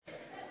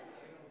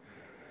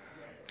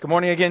Good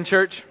morning again,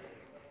 church.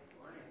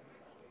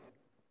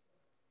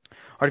 All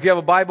right, if you have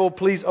a Bible,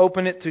 please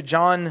open it to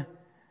John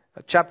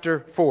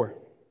chapter 4.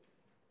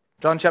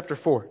 John chapter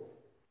 4.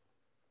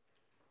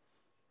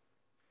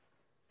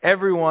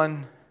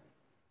 Everyone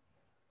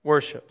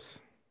worships.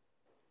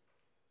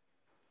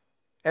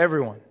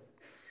 Everyone.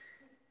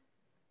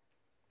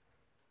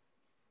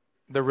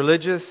 The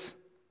religious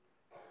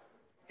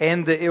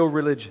and the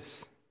irreligious.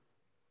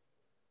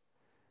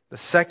 The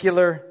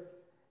secular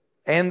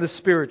and the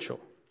spiritual.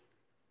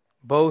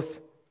 Both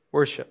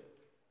worship.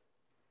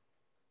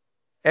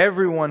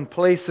 Everyone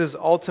places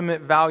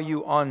ultimate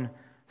value on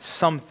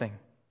something,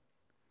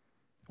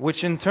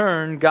 which in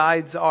turn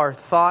guides our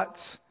thoughts,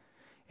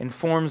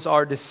 informs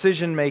our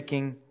decision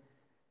making,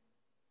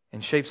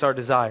 and shapes our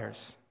desires.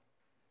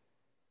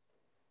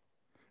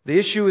 The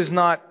issue is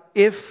not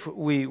if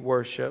we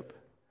worship,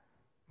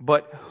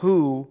 but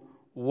who,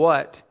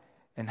 what,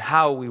 and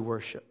how we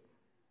worship.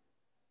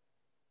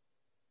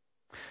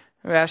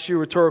 Let me ask you a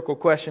rhetorical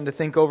question to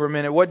think over a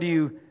minute. What do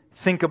you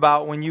think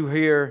about when you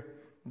hear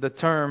the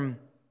term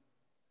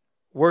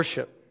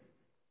worship?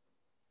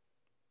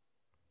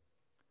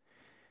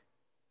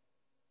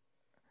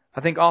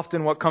 I think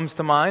often what comes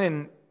to mind,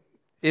 and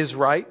is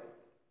right,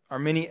 are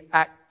many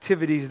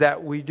activities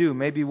that we do.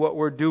 Maybe what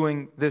we're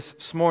doing this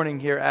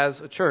morning here as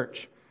a church.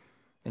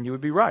 And you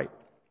would be right.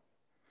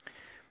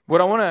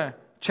 What I want to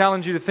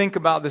challenge you to think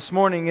about this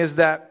morning is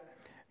that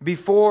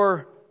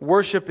before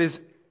worship is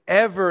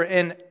ever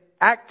an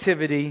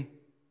activity,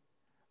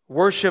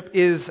 worship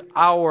is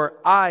our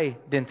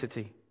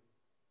identity.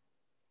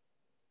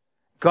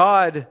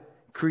 God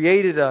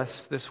created us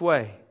this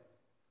way.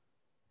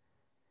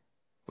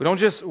 We don't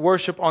just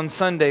worship on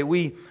Sunday.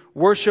 We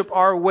worship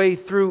our way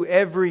through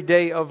every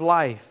day of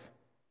life.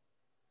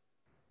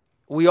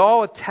 We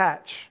all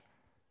attach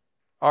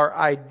our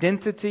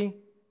identity,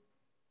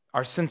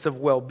 our sense of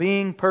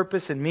well-being,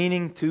 purpose, and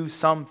meaning to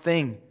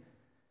something.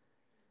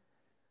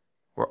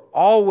 We're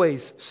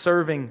always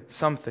serving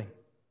something.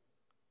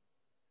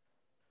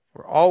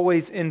 We're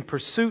always in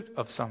pursuit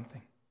of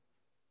something.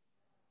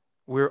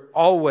 We're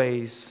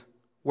always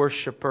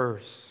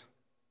worshipers.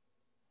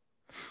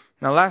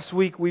 Now, last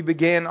week we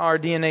began our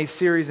DNA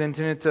series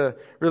intended to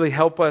really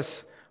help us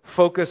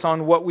focus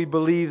on what we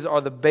believe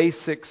are the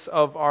basics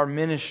of our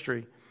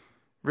ministry.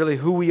 Really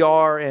who we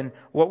are and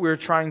what we're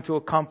trying to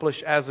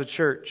accomplish as a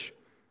church.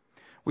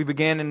 We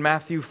began in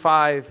Matthew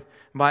 5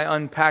 by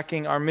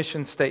unpacking our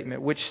mission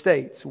statement, which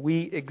states,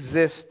 we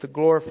exist to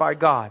glorify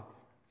God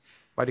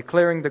by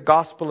declaring the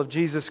gospel of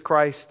Jesus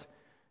Christ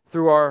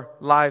through our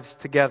lives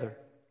together.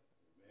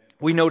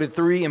 We noted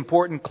 3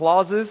 important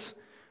clauses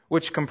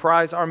which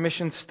comprise our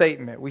mission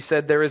statement. We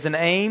said there is an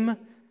aim,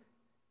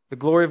 the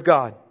glory of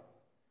God.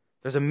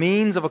 There's a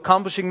means of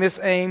accomplishing this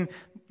aim,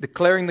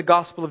 declaring the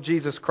gospel of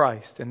Jesus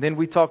Christ. And then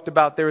we talked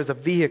about there is a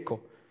vehicle,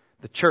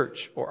 the church,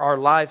 or our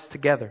lives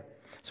together.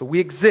 So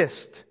we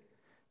exist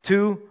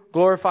to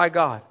glorify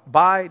God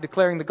by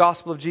declaring the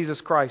gospel of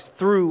Jesus Christ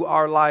through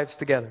our lives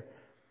together.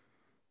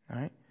 All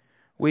right.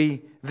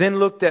 We then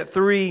looked at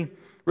 3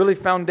 really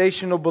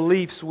foundational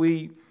beliefs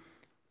we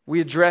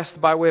addressed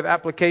by way of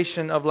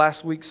application of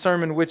last week's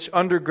sermon, which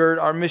undergird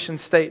our mission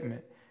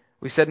statement.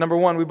 We said, number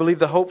 1, we believe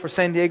the hope for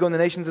San Diego and the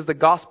nations is the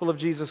gospel of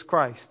Jesus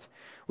Christ.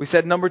 We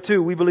said, number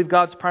 2, we believe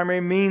God's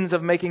primary means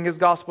of making His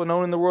gospel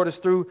known in the world is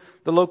through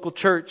the local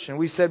church. And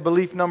we said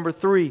belief number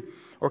 3,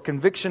 or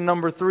conviction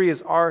number 3,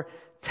 is our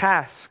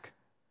task,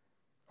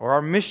 or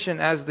our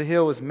mission as the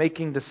Hill is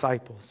making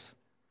disciples.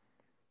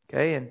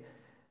 Okay, and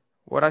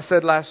what I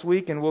said last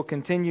week, and will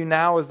continue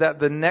now, is that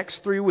the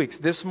next 3 weeks,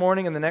 this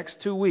morning and the next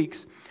 2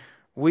 weeks,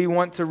 we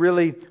want to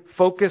really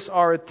focus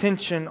our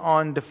attention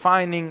on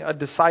defining a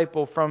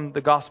disciple from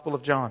the Gospel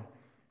of John.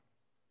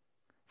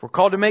 If we're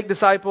called to make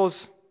disciples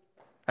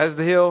as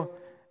the Hill,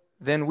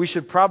 then we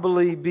should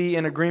probably be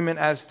in agreement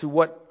as to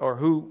what or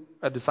who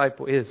a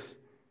disciple is.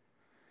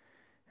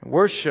 And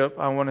worship,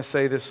 I want to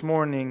say this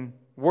morning,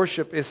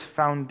 worship is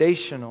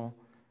foundational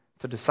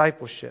to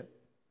discipleship.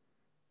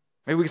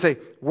 Maybe we can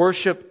say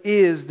worship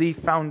is the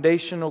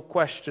foundational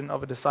question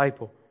of a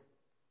disciple.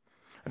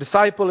 A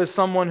disciple is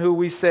someone who,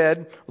 we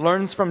said,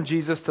 learns from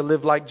Jesus to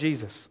live like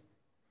Jesus.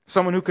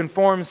 Someone who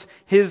conforms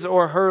his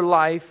or her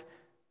life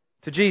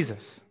to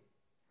Jesus.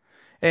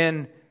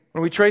 And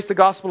when we trace the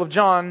Gospel of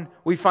John,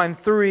 we find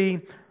 3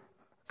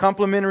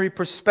 complementary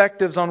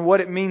perspectives on what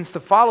it means to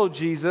follow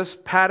Jesus,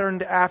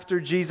 patterned after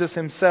Jesus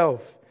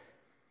Himself.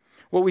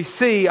 What we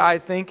see, I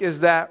think, is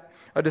that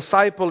a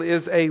disciple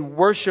is a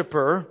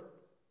worshiper,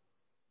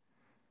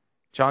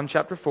 John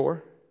chapter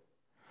 4,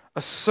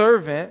 a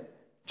servant,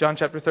 John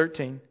chapter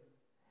 13,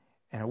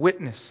 and a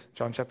witness,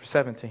 John chapter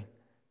 17.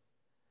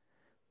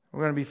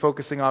 We're going to be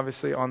focusing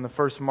obviously on the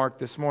first mark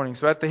this morning.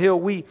 So at the Hill,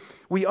 we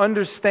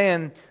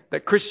understand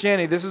that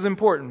Christianity, this is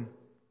important.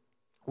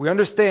 We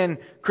understand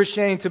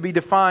Christianity to be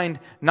defined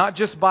not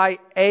just by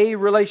a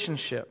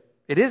relationship.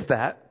 It is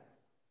that.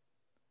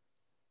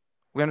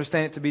 We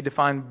understand it to be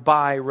defined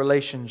by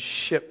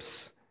relationships.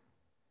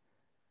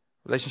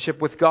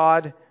 Relationship with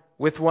God,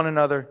 with one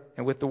another,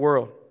 and with the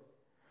world.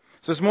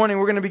 So this morning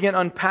we're going to begin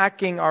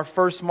unpacking our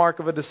first mark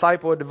of a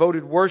disciple, a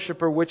devoted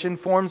worshiper, which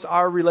informs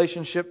our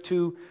relationship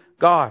to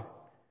God.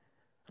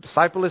 A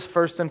disciple is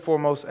first and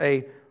foremost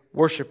a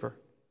worshiper.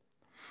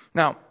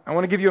 Now, I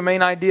want to give you a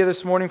main idea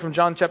this morning from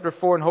John chapter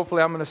 4, and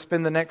hopefully I'm going to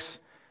spend the next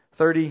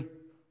 30,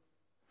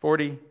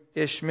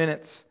 40-ish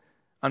minutes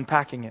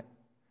unpacking it.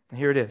 And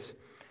here it is.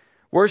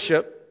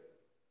 Worship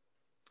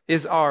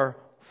is our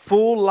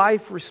full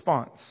life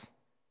response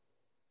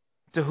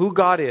to who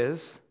God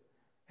is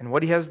and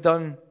what He has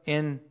done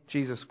in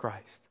Jesus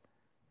Christ.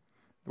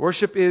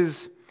 Worship is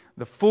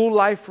the full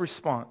life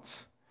response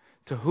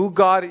to who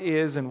God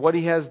is and what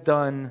He has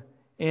done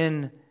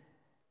in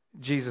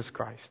Jesus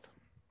Christ.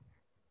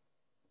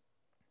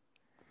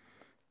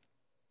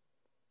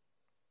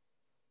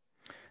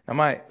 Now,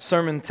 my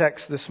sermon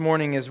text this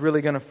morning is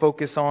really going to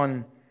focus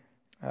on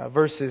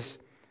verses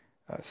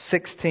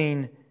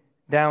 16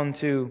 down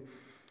to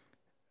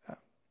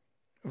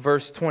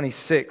verse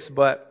 26,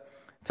 but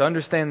to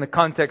understand the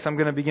context, I'm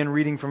going to begin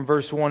reading from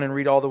verse 1 and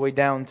read all the way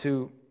down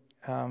to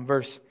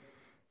verse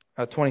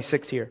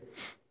 26 here.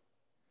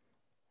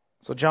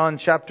 So John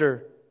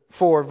chapter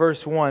 4,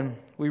 verse 1,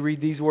 we read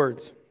these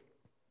words.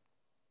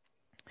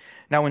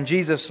 Now when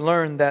Jesus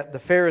learned that the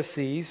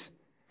Pharisees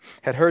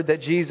had heard that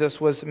Jesus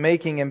was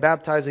making and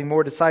baptizing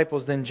more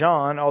disciples than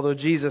John, although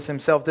Jesus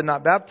Himself did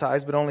not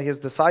baptize, but only His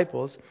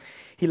disciples,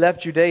 He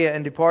left Judea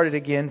and departed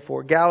again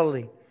for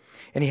Galilee.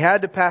 And He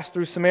had to pass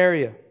through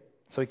Samaria.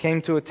 So He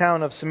came to a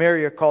town of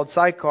Samaria called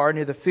Sychar,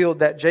 near the field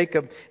that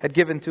Jacob had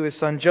given to his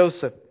son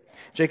Joseph.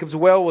 Jacob's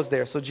well was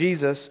there. So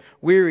Jesus,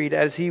 wearied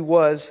as He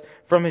was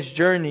from His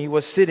journey,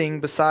 was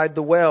sitting beside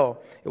the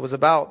well. It was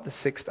about the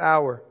 6th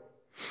hour.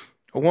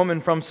 A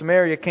woman from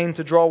Samaria came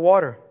to draw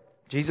water.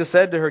 Jesus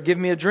said to her, "Give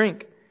me a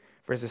drink,"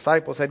 for His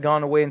disciples had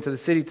gone away into the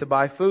city to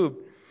buy food.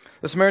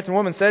 The Samaritan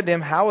woman said to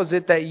Him, "How is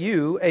it that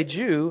you, a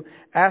Jew,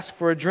 ask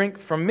for a drink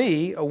from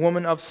me, a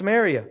woman of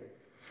Samaria?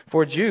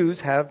 For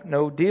Jews have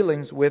no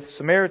dealings with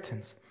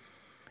Samaritans."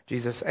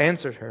 Jesus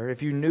answered her,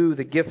 "If you knew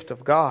the gift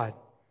of God,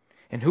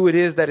 and who it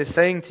is that is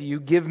saying to you,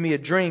 'Give me a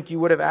drink,' you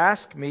would have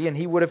asked me, and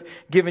He would have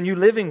given you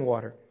living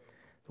water."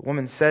 The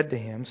woman said to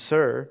Him,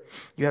 "Sir,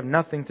 you have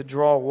nothing to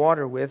draw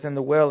water with, and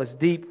the well is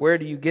deep. Where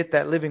do you get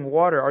that living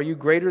water? Are you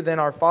greater than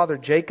our father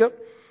Jacob?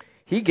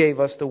 He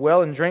gave us the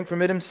well and drank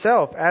from it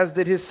himself, as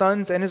did his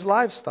sons and his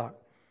livestock."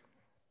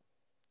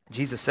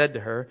 Jesus said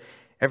to her,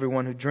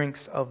 "Everyone who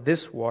drinks of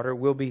this water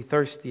will be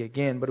thirsty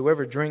again, but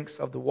whoever drinks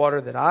of the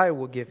water that I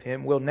will give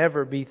him will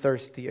never be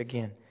thirsty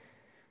again.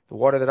 The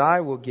water that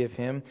I will give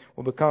him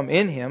will become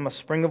in him a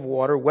spring of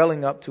water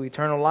welling up to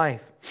eternal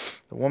life."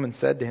 The woman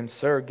said to Him,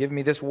 "Sir, give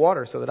me this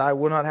water so that I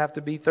will not have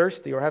to be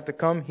thirsty or have to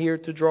come here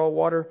to draw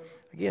water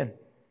again."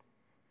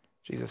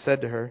 Jesus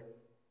said to her,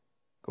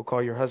 "Go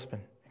call your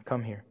husband and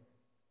come here."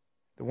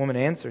 The woman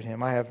answered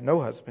Him, "I have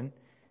no husband."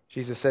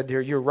 Jesus said to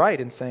her, "You're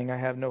right in saying I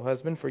have no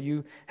husband, for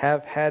you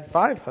have had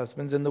 5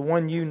 husbands, and the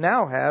one you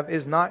now have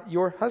is not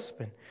your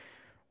husband.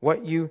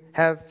 What you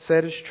have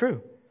said is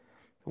true."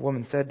 The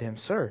woman said to Him,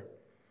 "Sir,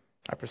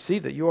 I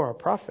perceive that you are a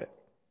prophet.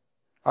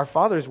 Our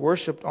fathers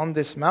worshipped on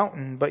this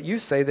mountain, but you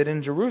say that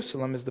in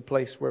Jerusalem is the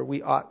place where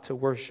we ought to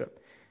worship."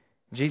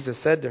 Jesus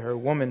said to her,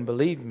 "Woman,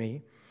 believe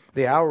me,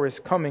 the hour is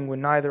coming when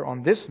neither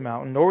on this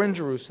mountain nor in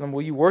Jerusalem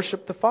will you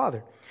worship the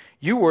Father.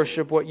 You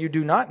worship what you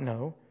do not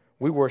know.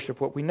 We worship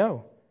what we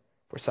know,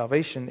 for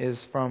salvation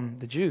is from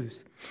the Jews.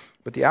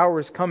 But the hour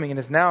is coming and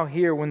is now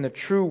here when the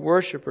true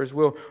worshippers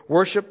will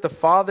worship the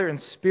Father in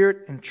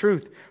spirit and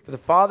truth. For the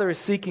Father is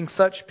seeking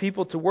such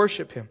people to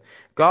worship Him.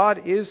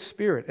 God is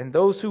spirit, and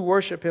those who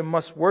worship Him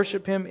must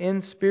worship Him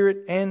in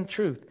spirit and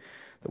truth."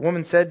 The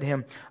woman said to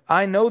Him,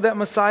 "I know that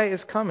Messiah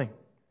is coming,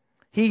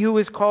 He who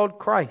is called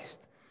Christ.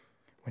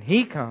 When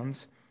He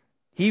comes,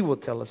 He will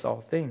tell us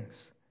all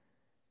things."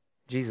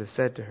 Jesus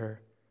said to her,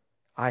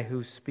 "I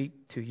who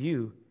speak to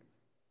you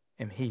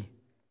am He."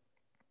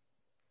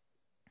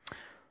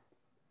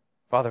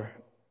 Father,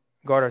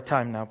 guard our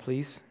time now,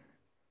 please.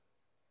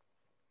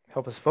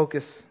 Help us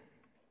focus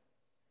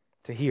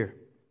to hear.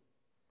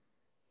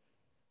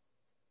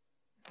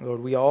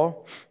 Lord, we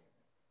all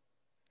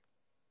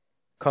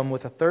come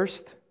with a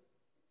thirst,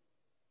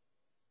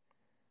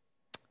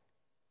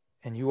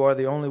 and You are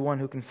the only one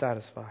who can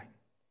satisfy.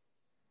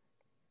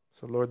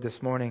 So, Lord,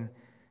 this morning,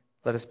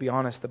 let us be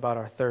honest about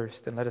our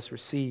thirst, and let us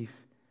receive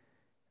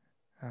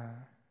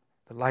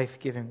the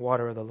life-giving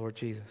water of the Lord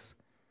Jesus.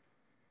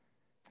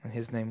 In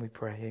His name we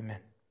pray. Amen.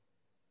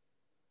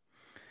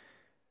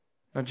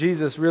 Now,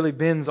 Jesus really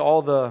bends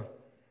all the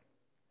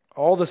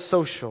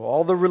social,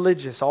 all the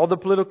religious, all the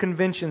political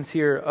conventions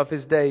here of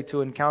His day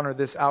to encounter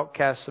this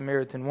outcast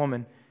Samaritan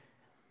woman,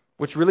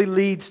 which really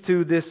leads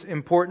to this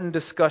important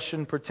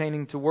discussion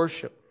pertaining to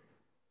worship.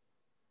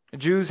 The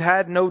Jews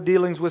had no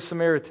dealings with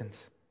Samaritans.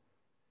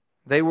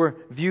 They were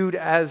viewed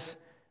as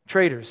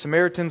traitors.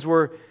 Samaritans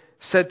were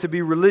said to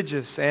be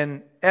religious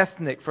and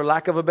ethnic, for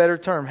lack of a better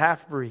term,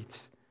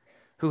 half-breeds,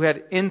 who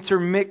had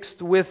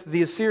intermixed with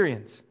the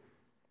Assyrians.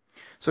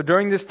 So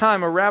during this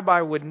time, a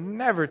rabbi would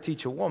never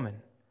teach a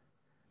woman,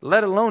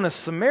 let alone a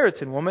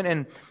Samaritan woman,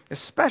 and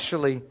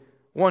especially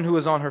one who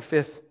is on her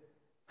fifth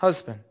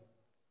husband.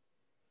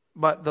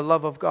 But the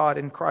love of God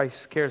in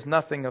Christ cares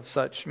nothing of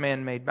such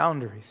man-made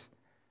boundaries.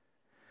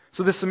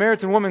 So this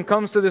Samaritan woman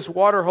comes to this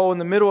water hole in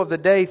the middle of the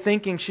day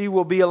thinking she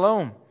will be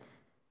alone.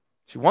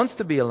 She wants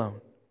to be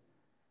alone.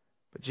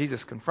 But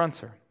Jesus confronts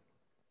her.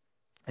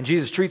 And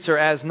Jesus treats her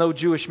as no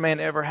Jewish man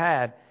ever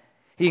had.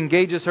 He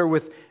engages her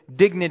with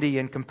dignity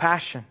and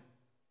compassion.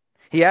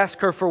 He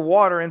asks her for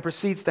water and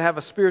proceeds to have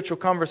a spiritual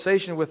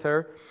conversation with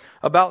her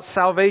about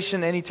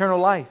salvation and eternal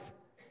life.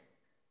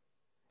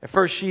 At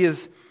first she is,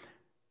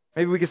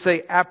 maybe we could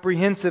say,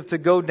 apprehensive to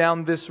go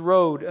down this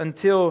road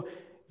until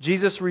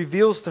Jesus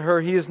reveals to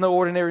her He is no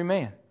ordinary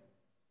man.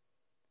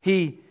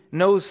 He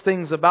knows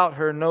things about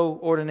her no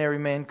ordinary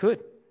man could.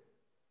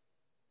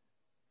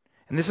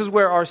 And this is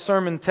where our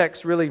sermon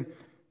text really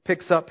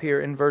picks up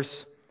here in verse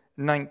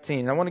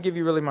 19. I want to give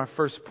you really my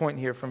first point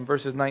here from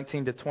verses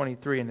 19 to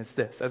 23, and it's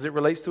this, as it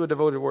relates to a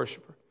devoted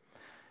worshiper.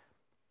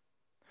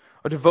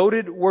 A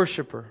devoted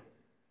worshiper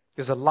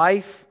is a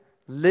life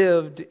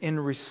lived in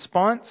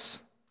response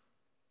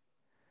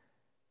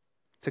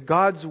to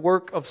God's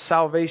work of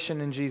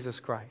salvation in Jesus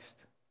Christ.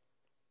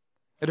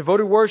 A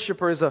devoted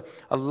worshiper is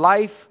a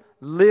life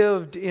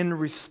lived in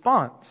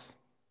response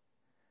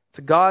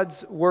to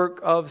God's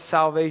work of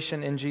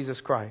salvation in Jesus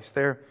Christ.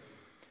 There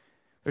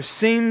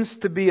seems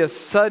to be a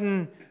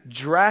sudden,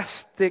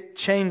 drastic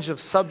change of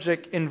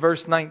subject in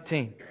verse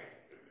 19.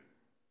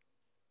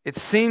 It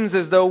seems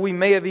as though we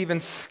may have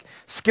even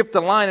skipped a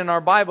line in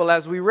our Bible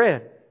as we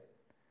read.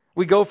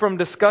 We go from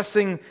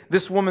discussing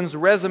this woman's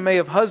resume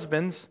of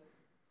husbands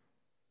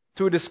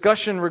to a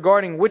discussion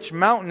regarding which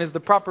mountain is the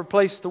proper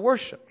place to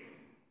worship.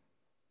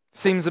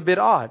 Seems a bit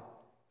odd.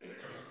 Let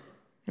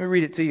me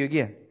read it to you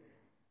again.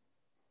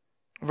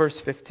 Verse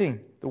 15.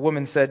 The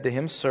woman said to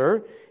him,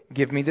 "Sir,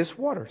 give me this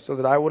water so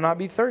that I will not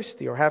be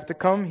thirsty or have to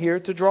come here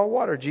to draw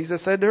water."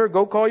 Jesus said to her,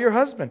 "Go call your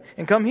husband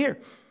and come here."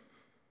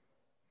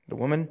 The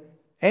woman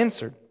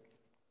answered,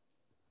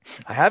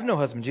 "I have no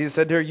husband." Jesus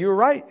said to her, "You are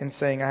right in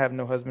saying I have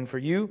no husband, for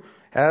you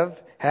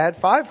have had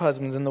 5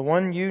 husbands, and the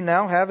one you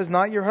now have is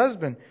not your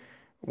husband.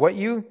 What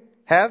you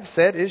have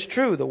said is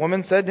true." The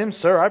woman said to him,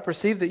 "Sir, I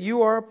perceive that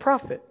you are a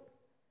prophet.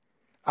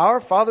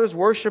 Our fathers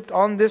worshipped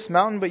on this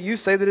mountain, but you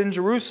say that in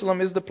Jerusalem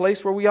is the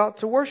place where we ought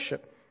to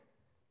worship."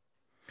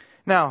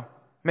 Now,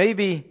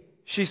 maybe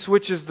she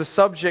switches the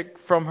subject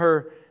from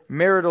her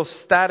marital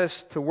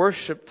status to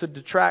worship to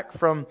detract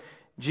from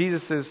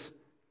Jesus'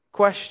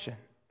 question,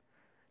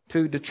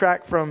 to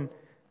detract from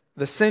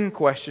the sin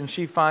question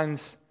she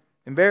finds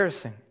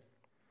embarrassing.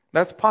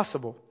 That's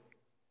possible.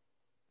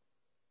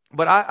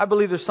 But I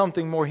believe there's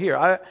something more here.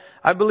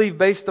 I believe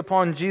based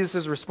upon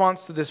Jesus'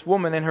 response to this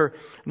woman and her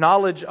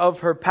knowledge of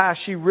her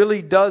past, she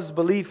really does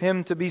believe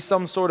him to be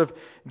some sort of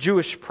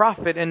Jewish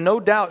prophet. And no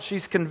doubt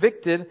she's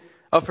convicted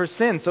of her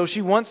sin. So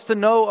she wants to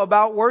know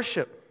about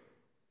worship.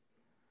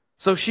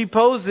 So she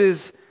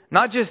poses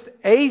not just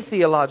a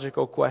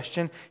theological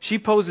question, she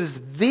poses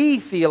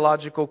the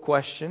theological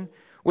question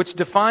which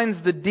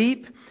defines the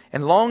deep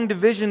and long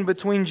division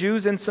between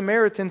Jews and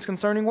Samaritans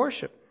concerning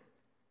worship.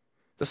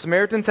 The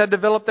Samaritans had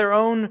developed their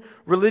own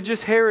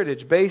religious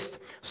heritage based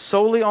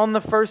solely on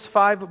the first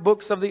 5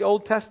 books of the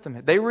Old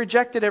Testament. They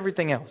rejected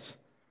everything else.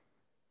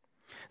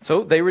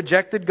 So they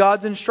rejected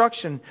God's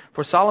instruction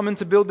for Solomon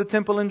to build the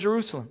temple in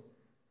Jerusalem.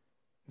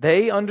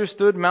 They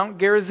understood Mount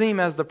Gerizim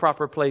as the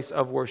proper place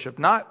of worship,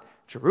 not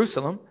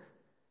Jerusalem.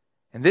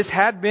 And this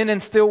had been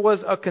and still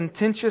was a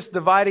contentious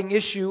dividing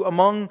issue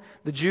among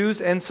the Jews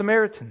and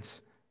Samaritans.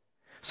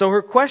 So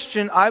her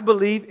question, I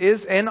believe,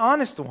 is an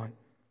honest one.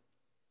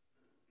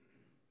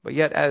 But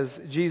yet, as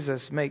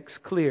Jesus makes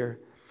clear,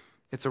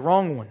 it's a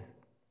wrong one.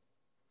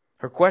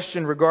 Her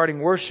question regarding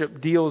worship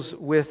deals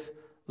with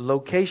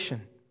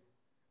location.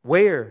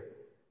 Where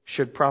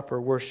should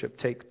proper worship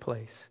take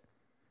place?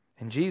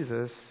 And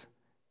Jesus,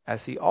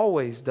 as He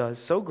always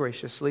does, so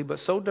graciously but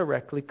so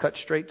directly, cut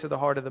straight to the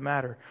heart of the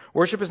matter.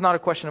 Worship is not a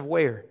question of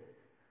where.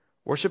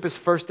 Worship is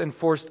first and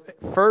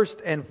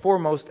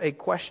foremost a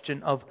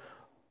question of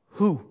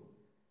who.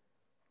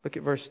 Look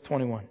at verse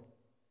 21.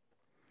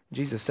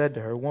 Jesus said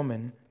to her,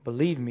 "Woman,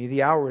 believe me,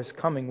 the hour is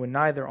coming when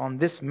neither on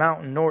this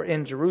mountain nor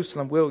in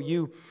Jerusalem will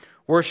you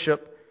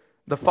worship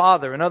the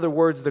Father." In other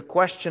words, the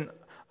question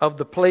of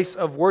the place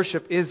of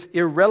worship is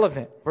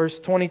irrelevant. Verse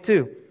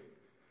 22.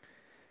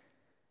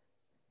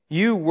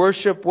 "You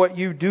worship what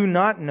you do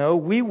not know.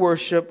 We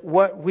worship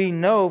what we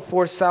know,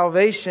 for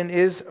salvation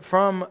is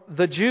from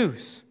the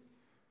Jews."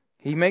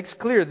 He makes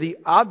clear the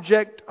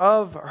object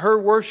of her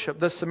worship,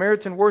 the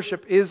Samaritan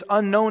worship, is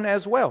unknown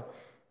as well.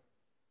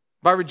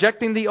 By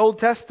rejecting the Old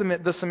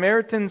Testament, the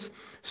Samaritans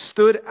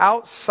stood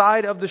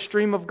outside of the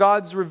stream of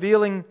God's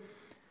revealing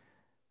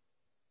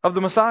of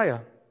the Messiah,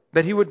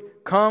 that He would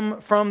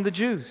come from the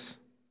Jews.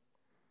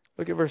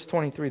 Look at verse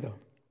 23 though.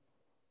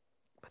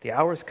 "But the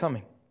hour is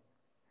coming,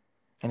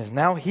 and is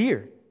now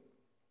here,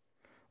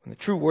 when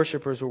the true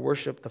worshipers will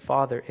worship the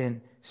Father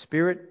in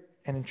spirit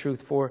and in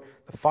truth, for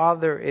the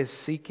Father is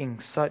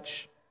seeking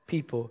such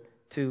people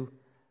to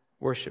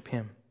worship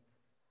Him."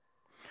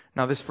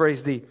 Now this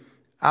phrase, the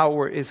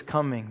hour is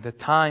coming. The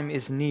time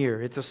is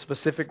near. It's a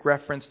specific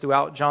reference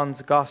throughout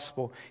John's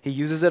Gospel. He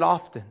uses it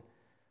often.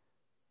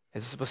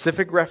 It's a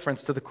specific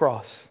reference to the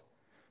cross,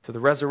 to the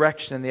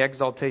resurrection and the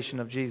exaltation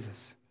of Jesus.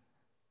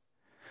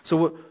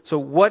 So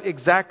what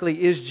exactly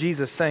is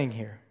Jesus saying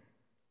here?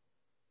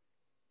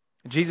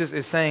 Jesus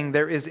is saying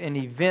there is an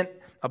event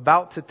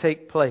about to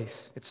take place.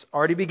 It's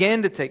already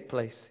began to take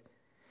place.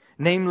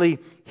 Namely,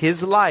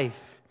 His life,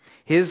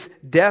 His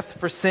death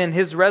for sin,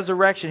 His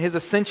resurrection, His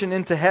ascension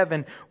into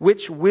heaven,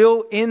 which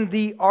will end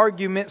the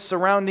argument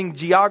surrounding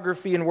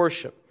geography and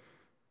worship.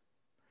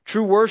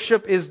 True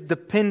worship is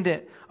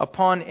dependent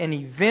upon an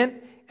event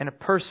and a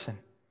person,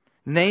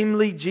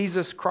 namely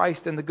Jesus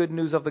Christ and the good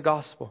news of the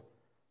gospel.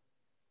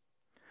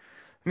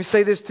 Let me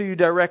say this to you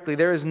directly.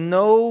 There is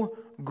no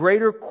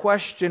greater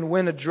question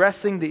when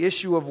addressing the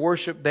issue of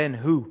worship than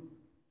who.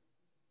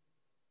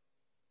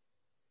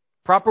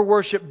 Proper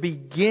worship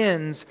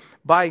begins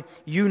by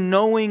you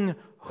knowing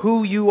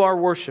who you are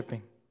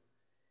worshiping.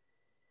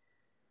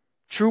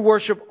 True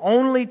worship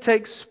only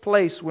takes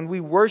place when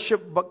we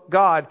worship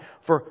God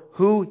for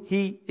who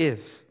He is.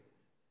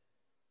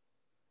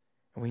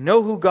 And we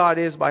know who God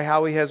is by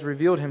how He has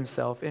revealed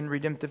Himself in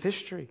redemptive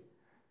history.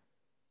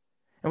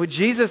 And what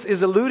Jesus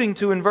is alluding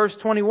to in verse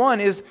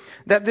 21 is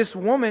that this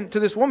woman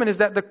is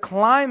that the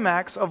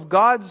climax of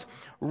God's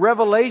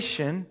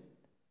revelation,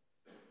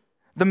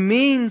 the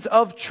means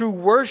of true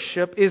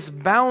worship, is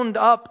bound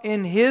up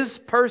in His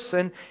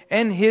person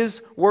and His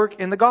work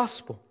in the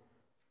gospel.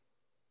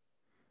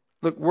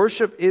 Look,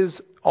 worship is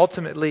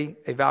ultimately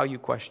a value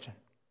question.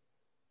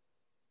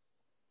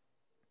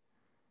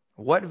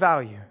 What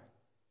value,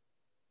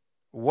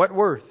 what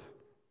worth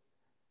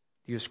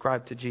do you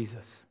ascribe to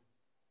Jesus?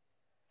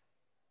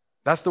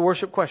 That's the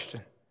worship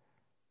question.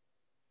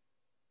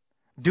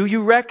 Do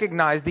you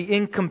recognize the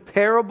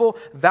incomparable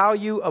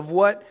value of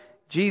what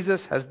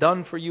Jesus has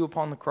done for you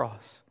upon the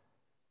cross?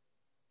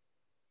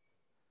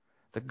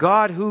 The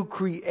God who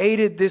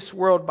created this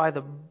world by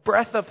the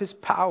breath of His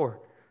power.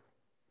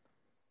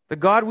 The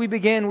God we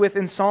began with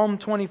in Psalm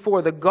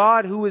 24. The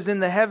God who is in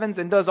the heavens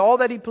and does all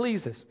that He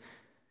pleases.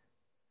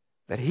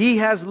 That He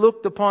has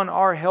looked upon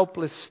our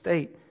helpless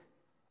state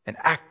and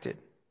acted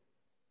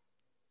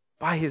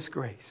by His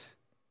grace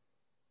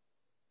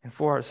and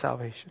for our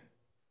salvation.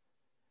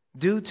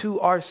 Due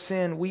to our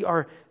sin, we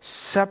are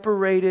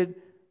separated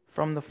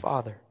from the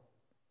Father.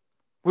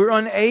 We're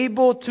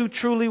unable to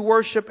truly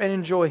worship and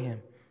enjoy Him.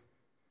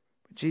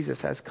 But Jesus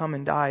has come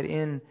and died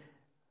in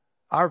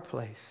our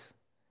place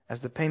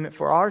as the payment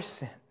for our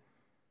sin,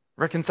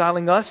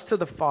 reconciling us to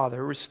the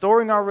Father,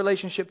 restoring our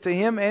relationship to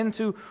Him and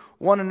to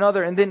one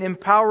another, and then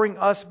empowering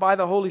us by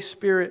the Holy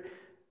Spirit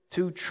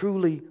to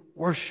truly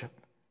worship.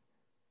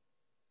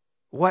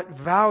 What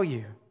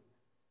value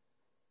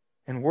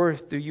and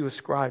worth do you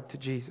ascribe to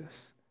Jesus?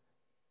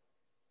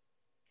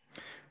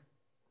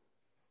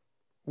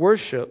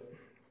 Worship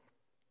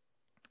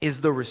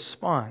is the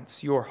response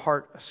your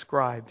heart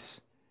ascribes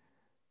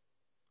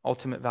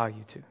ultimate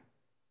value to.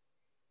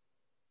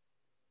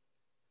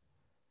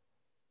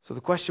 So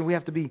the question we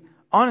have to be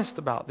honest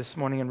about this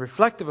morning and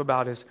reflective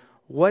about is,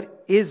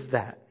 what is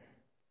that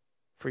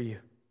for you?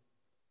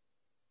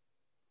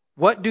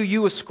 What do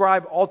you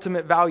ascribe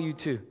ultimate value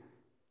to?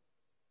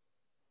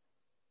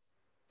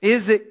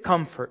 Is it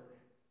comfort?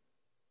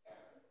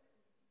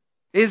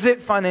 Is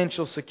it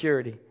financial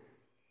security?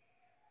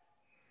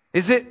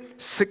 Is it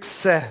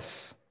success?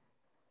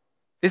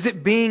 Is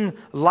it being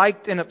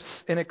liked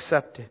and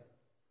accepted?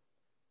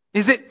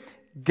 Is it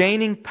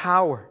gaining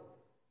power?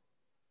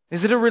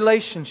 Is it a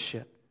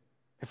relationship?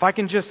 If I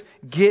can just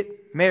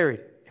get married,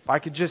 if I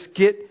could just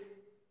get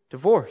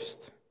divorced,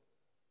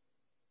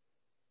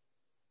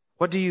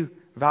 what do you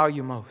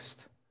value most?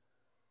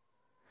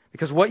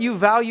 Because what you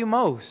value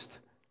most,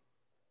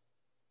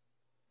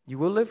 you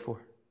will live for.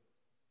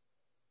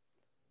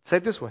 Say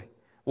it this way.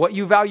 What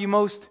you value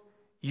most,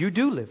 you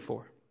do live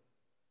for.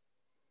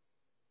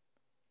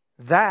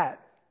 That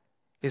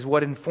is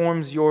what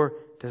informs your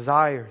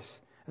desires.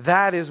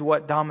 That is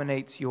what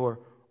dominates your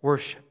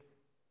worship.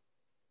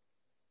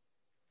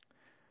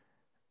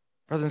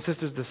 Brothers and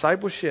sisters,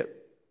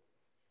 discipleship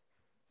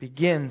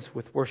begins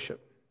with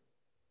worship.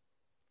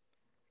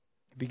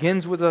 It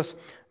begins with us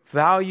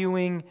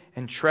valuing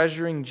and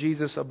treasuring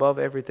Jesus above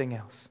everything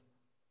else.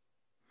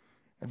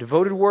 A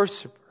devoted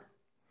worshiper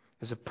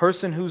is a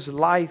person whose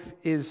life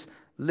is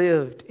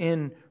lived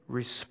in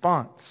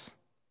response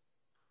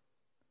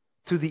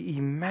to the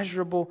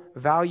immeasurable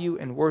value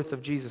and worth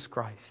of Jesus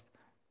Christ.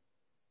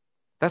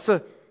 That's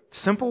a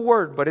simple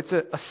word, but it's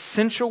an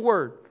essential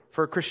word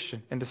for a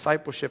Christian in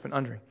discipleship and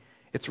undering.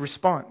 It's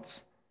response.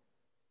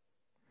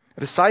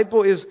 A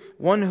disciple is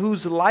one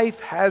whose life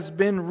has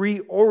been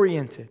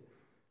reoriented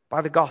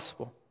by the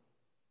gospel.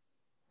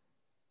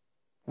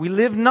 We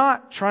live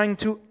not trying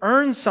to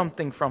earn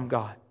something from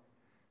God,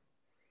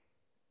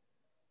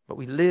 but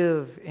we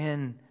live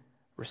in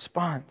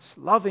response,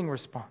 loving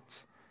response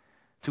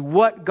to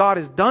what God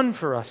has done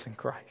for us in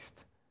Christ.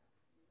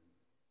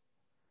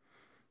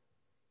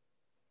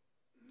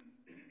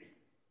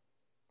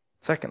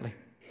 Secondly,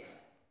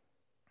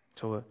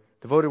 So a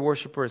devoted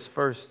worshiper is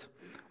first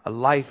a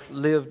life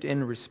lived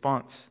in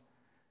response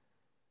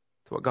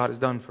to what God has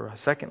done for us.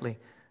 Secondly,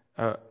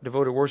 a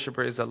devoted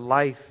worshiper is a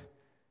life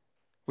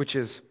which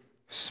is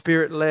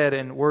Spirit-led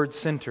and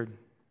Word-centered.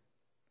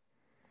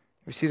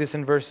 We see this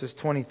in verses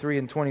 23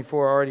 and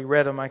 24. I already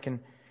read them. I can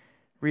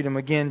read them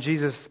again.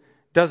 Jesus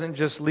doesn't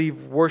just leave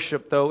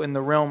worship, though, in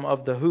the realm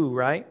of the who,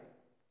 right?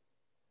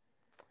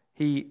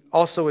 He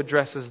also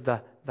addresses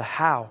the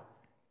how.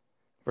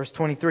 Verse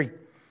 23.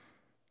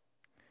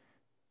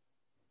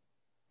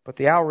 But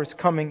the hour is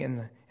coming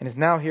and is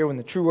now here when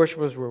the true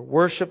worshipers will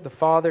worship the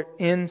Father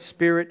in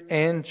spirit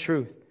and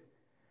truth.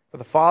 For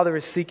the Father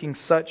is seeking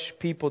such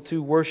people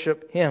to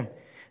worship Him.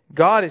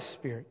 God is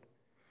Spirit,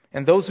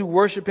 and those who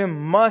worship Him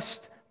must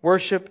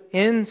worship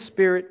in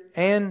spirit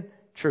and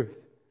truth.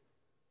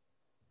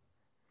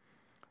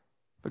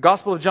 The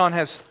Gospel of John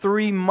has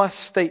 3 must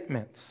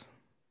statements.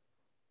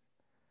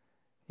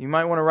 You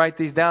might want to write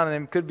these down,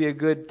 and it could be a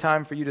good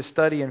time for you to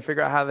study and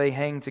figure out how they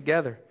hang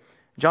together.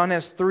 John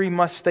has 3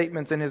 must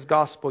statements in his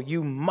Gospel.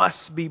 You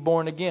must be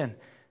born again.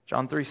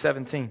 John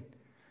 3:17.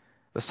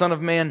 The Son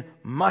of Man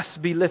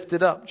must be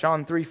lifted up.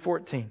 John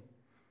 3:14.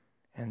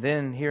 And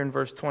then here in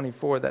verse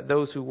 24, that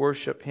those who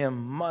worship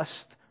Him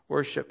must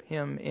worship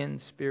Him in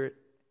spirit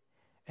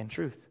and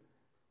truth.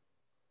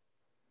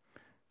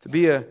 To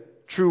be a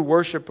true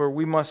worshiper,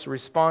 we must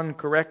respond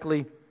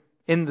correctly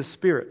in the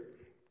Spirit.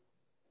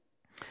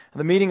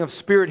 The meaning of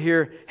Spirit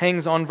here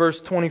hangs on verse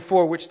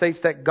 24, which states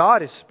that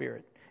God is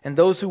Spirit, and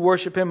those who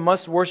worship Him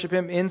must worship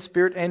Him in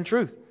spirit and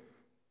truth.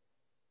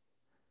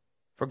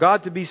 For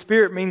God to be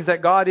Spirit means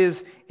that God is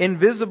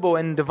invisible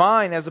and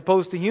divine as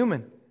opposed to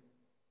human.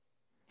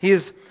 He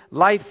is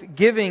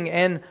life-giving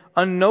and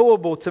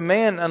unknowable to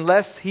man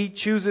unless He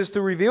chooses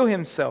to reveal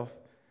Himself,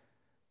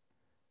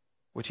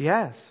 which He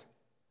has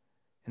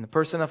in the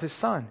person of His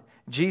Son.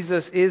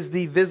 Jesus is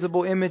the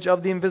visible image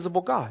of the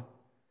invisible God.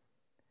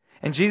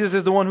 And Jesus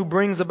is the one who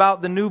brings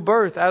about the new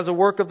birth as a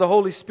work of the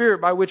Holy Spirit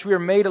by which we are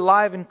made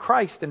alive in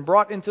Christ and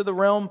brought into the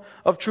realm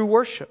of true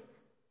worship.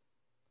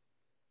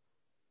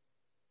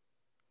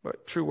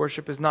 But true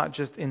worship is not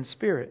just in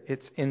spirit,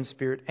 it's in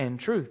spirit and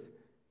truth.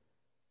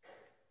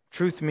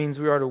 Truth means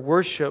we are to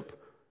worship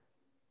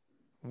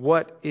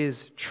what is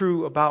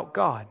true about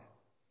God.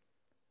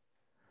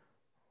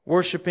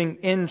 Worshipping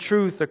in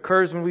truth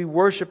occurs when we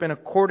worship in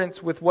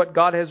accordance with what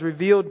God has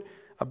revealed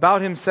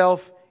about Himself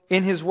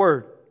in His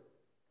Word.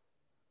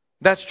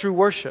 That's true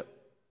worship.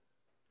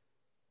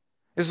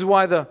 This is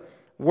why the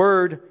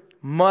Word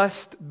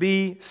must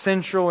be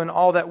central in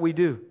all that we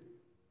do.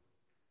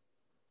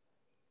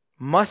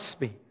 Must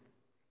be.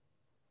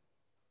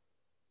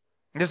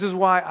 This is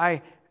why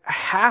I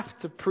have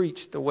to preach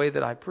the way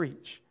that I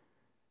preach.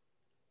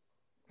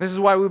 This is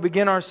why we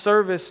begin our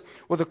service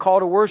with a call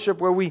to worship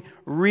where we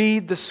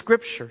read the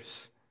Scriptures.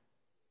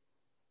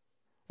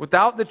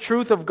 Without the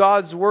truth of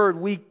God's Word,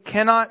 we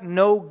cannot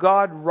know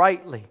God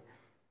rightly.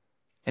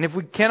 And if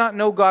we cannot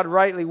know God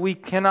rightly, we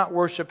cannot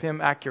worship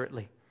Him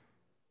accurately.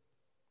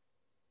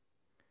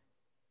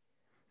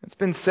 It's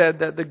been said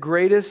that the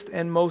greatest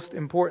and most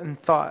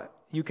important thought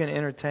you can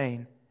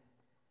entertain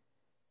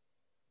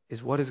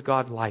is, what is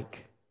God like?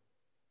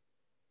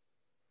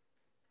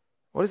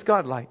 What is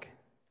God like?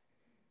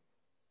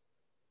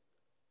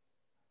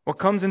 What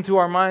comes into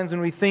our minds when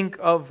we think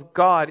of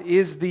God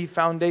is the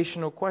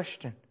foundational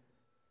question.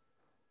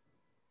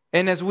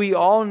 And as we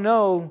all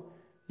know,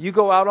 you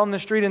go out on the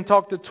street and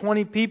talk to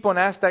 20 people and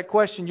ask that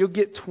question, you'll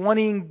get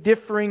 20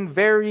 differing,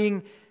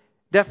 varying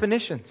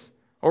definitions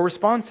or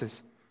responses.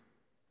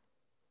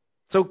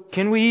 So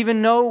can we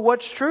even know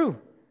what's true?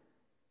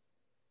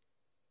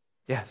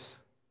 Yes.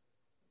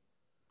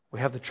 We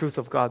have the truth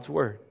of God's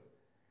Word.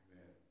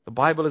 The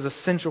Bible is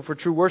essential for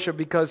true worship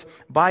because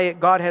by it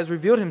God has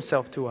revealed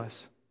Himself to us.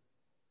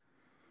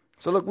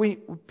 So look,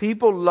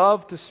 people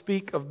love to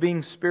speak of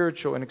being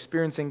spiritual and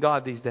experiencing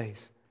God these days.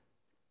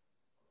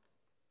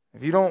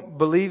 If you don't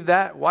believe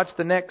that, watch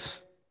the next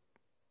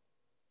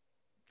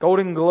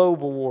Golden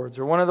Globe Awards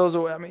or one of those.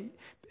 I mean,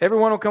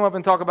 everyone will come up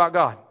and talk about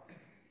God.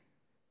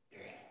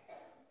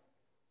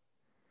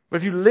 But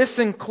if you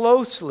listen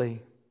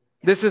closely,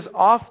 this is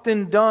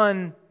often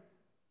done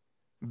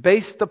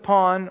based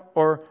upon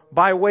or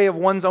by way of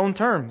one's own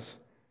terms.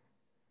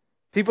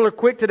 People are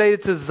quick today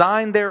to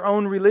design their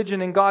own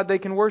religion and God they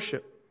can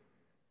worship.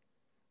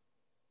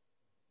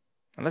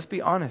 And let's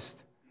be honest,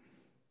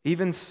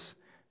 even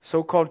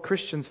so-called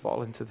Christians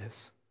fall into this.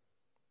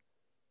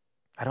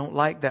 I don't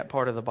like that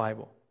part of the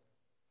Bible.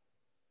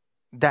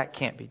 That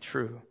can't be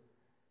true.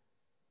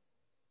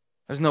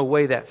 There's no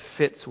way that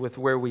fits with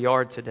where we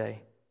are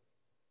today.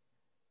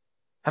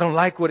 I don't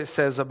like what it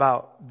says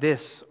about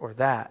this or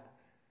that.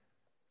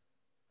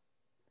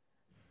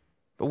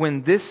 But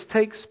when this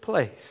takes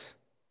place,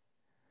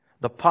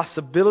 the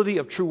possibility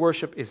of true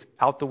worship is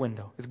out the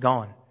window. It's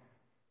gone.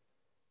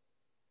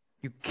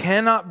 You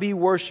cannot be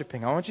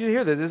worshiping. I want you to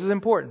hear this. This is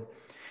important.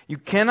 You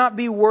cannot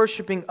be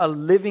worshiping a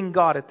living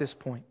God at this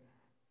point.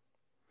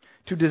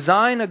 To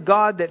design a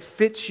God that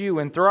fits you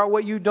and throw out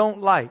what you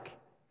don't like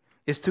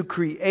is to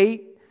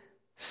create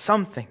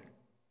something.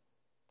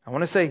 I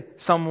want to say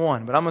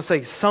someone, but I'm going to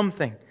say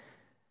something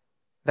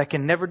that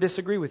can never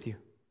disagree with you,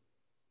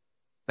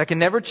 that can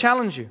never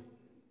challenge you,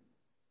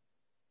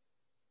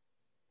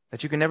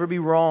 that you can never be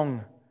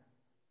wrong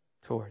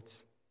towards.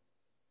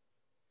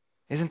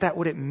 Isn't that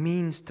what it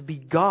means to be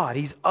God?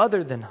 He's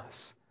other than us.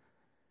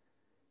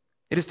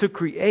 It is to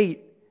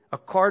create a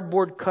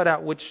cardboard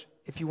cutout which,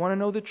 if you want to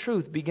know the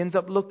truth, begins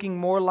up looking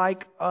more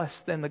like us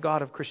than the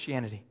God of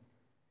Christianity.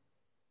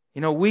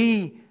 You know,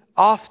 we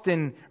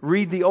often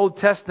read the Old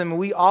Testament,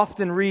 we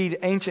often read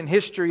ancient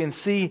history and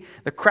see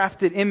the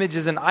crafted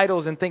images and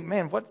idols and think,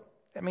 man,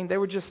 they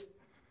just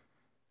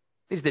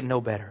didn't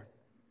know better.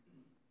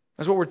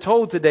 That's what we're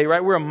told today,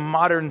 right? We're a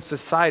modern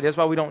society. That's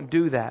why we don't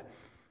do that.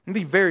 Let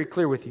me be very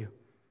clear with you.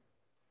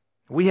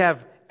 We have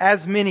as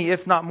many,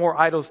 if not more,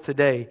 idols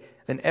today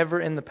than ever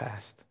in the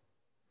past.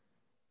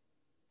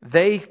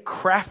 They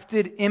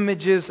crafted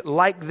images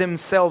like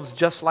themselves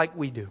just like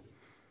we do.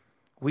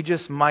 We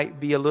just might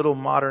be a little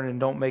modern and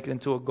don't make it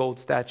into a gold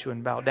statue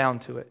and bow down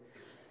to it.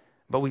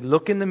 But we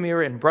look in the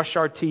mirror and brush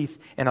our teeth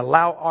and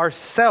allow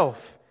ourselves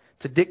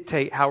to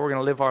dictate how we're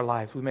going to live our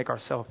lives. We make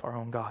ourselves our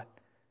own God.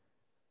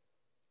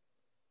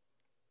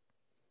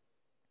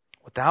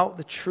 Without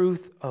the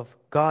truth of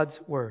God's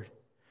Word,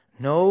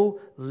 no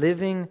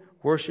living,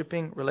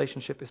 worshiping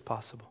relationship is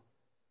possible.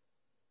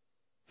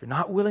 If you're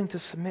not willing to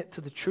submit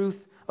to the truth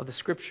of the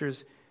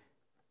Scriptures,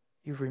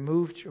 you've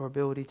removed your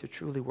ability to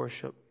truly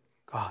worship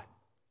God.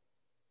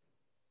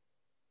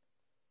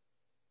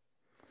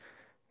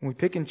 When we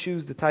pick and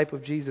choose the type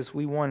of Jesus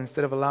we want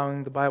instead of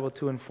allowing the Bible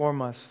to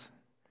inform us,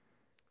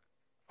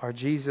 our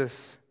Jesus,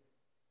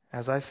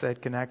 as I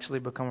said, can actually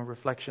become a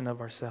reflection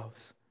of ourselves.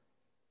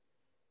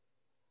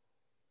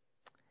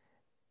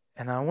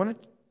 And I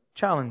want to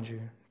challenge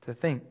you to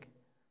think.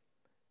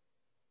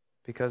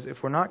 Because if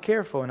we're not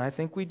careful, and I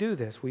think we do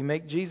this, we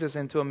make Jesus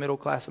into a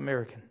middle-class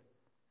American.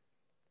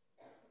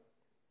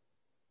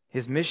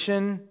 His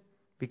mission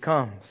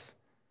becomes,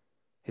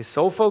 his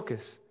sole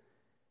focus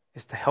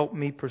is to help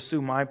me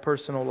pursue my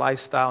personal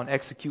lifestyle and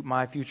execute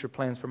my future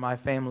plans for my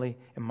family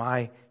and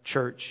my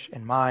church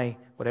and my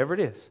whatever it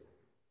is.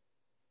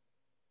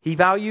 He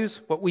values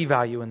what we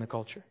value in the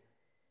culture.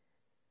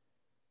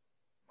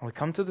 When we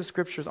come to the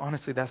Scriptures,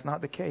 honestly, that's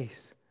not the case.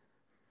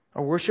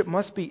 Our worship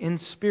must be in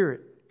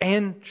spirit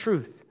and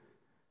truth.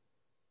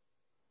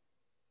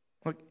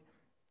 Look,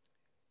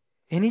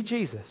 any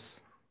Jesus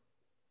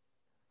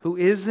who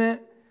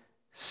isn't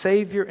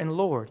Savior and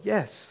Lord,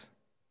 yes,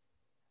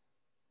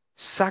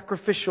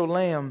 sacrificial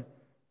lamb,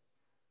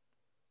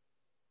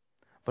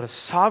 but a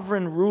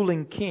sovereign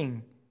ruling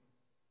king,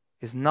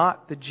 is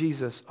not the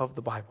Jesus of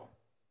the Bible.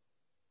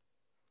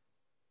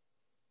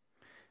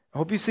 I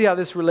hope you see how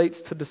this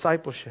relates to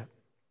discipleship.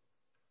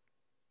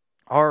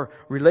 Our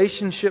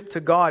relationship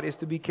to God is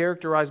to be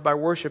characterized by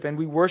worship, and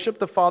we worship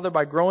the Father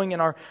by growing in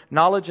our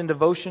knowledge and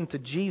devotion to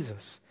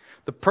Jesus,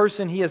 the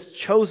person He has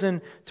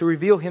chosen to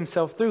reveal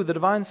Himself through, the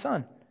divine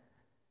Son.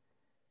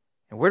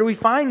 And where do we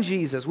find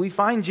Jesus? We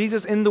find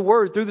Jesus in the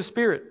Word, through the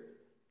Spirit.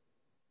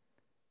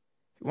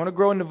 If you want to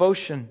grow in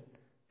devotion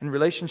and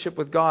relationship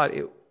with God,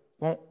 it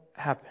won't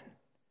happen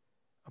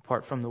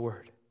apart from the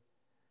Word.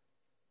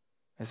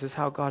 This is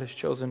how God has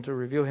chosen to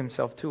reveal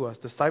Himself to us.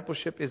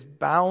 Discipleship is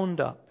bound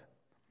up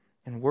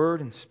in Word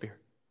and Spirit.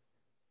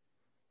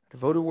 A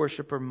devoted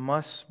worshiper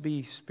must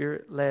be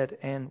Spirit-led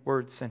and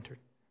Word-centered.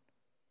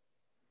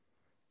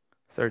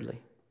 Thirdly,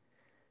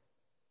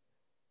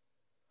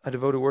 a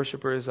devoted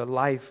worshiper is a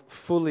life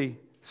fully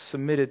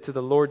submitted to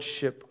the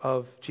Lordship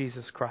of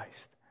Jesus Christ.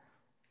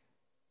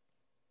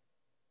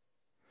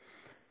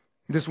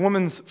 This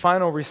woman's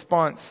final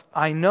response,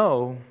 I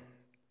know,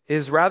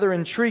 is rather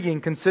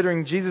intriguing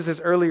considering Jesus'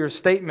 earlier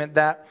statement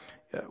that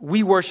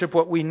we worship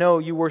what we know,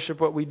 you worship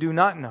what we do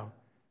not know.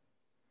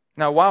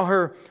 Now, while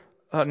her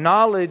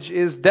knowledge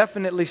is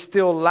definitely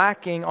still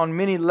lacking on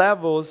many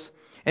levels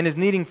and is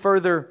needing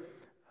further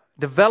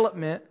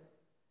development,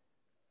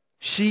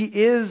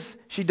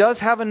 she does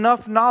have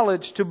enough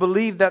knowledge to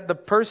believe that the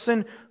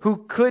person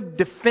who could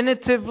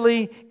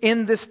definitively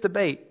end this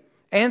debate,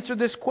 answer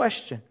this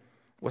question,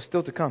 was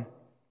still to come.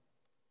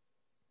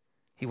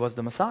 He was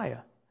the Messiah,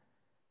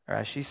 or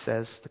as she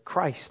says, the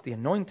Christ, the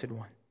Anointed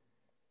One.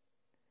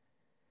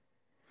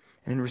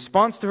 And in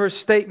response to her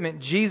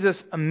statement,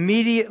 Jesus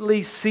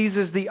immediately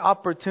seizes the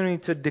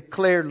opportunity to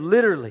declare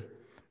literally,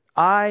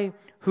 I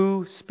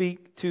who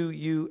speak to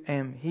you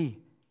am He.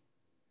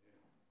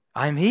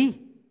 I am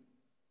He.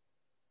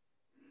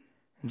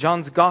 In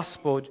John's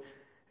Gospel,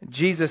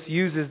 Jesus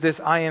uses this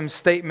I am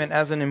statement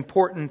as an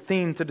important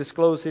theme to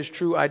disclose His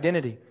true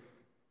identity.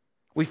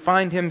 We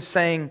find Him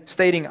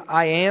stating,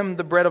 I am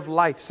the bread of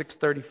life,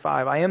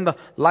 6:35. I am the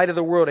light of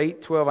the world,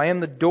 8:12. I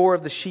am the door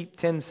of the sheep,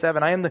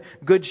 10:7. I am the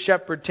good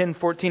shepherd,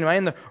 10:14. I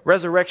am the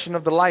resurrection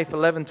of the life,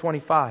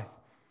 11:25.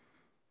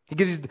 He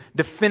gives these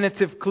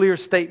definitive, clear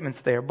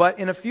statements there. But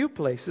in a few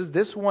places,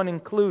 this one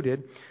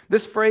included,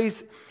 this phrase,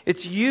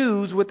 it's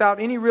used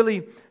without any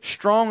really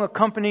strong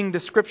accompanying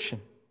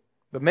description.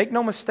 But make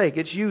no mistake,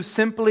 it's used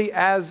simply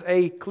as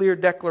a clear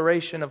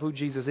declaration of who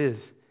Jesus is.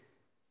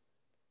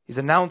 He's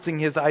announcing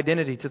His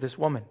identity to this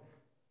woman.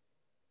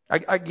 I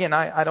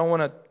don't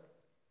want to...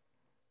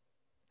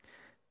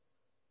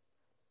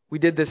 We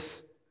did this,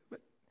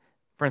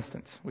 for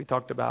instance, we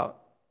talked about...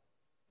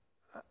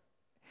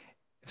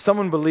 If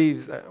someone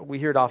believes, we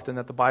hear it often,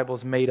 that the Bible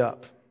is made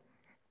up.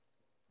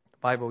 The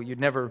Bible,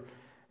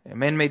 a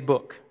man-made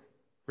book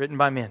written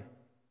by men.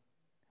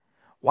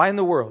 Why in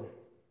the world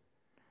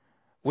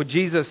would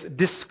Jesus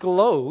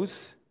disclose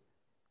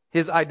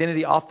His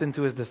identity often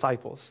to His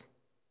disciples?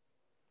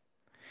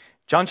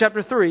 John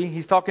chapter 3,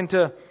 He's talking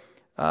to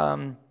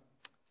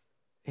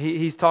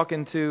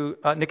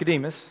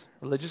Nicodemus,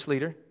 religious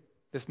leader.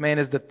 This man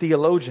is the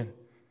theologian.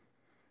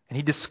 And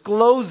He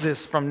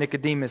discloses from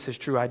Nicodemus his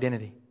true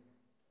identity.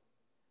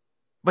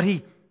 But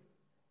He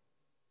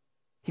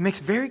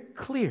makes very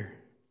clear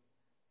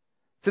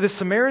to the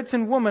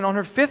Samaritan woman on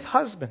her fifth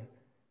husband,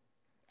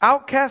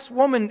 outcast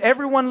woman,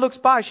 everyone looks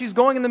by. She's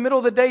going in the middle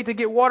of the day to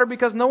get water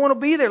because no one will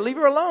be there. Leave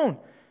her alone.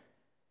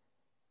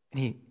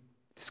 And He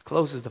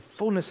discloses the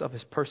fullness of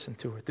His person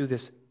to her through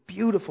this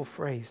beautiful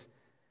phrase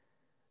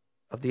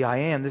of the I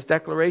am. This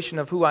declaration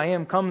of who I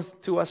am comes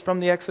to us from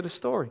the Exodus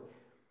story.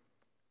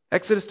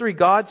 Exodus 3,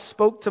 God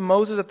spoke to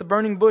Moses at the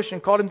burning bush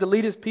and called him to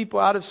lead His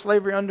people out of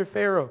slavery under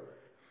Pharaoh.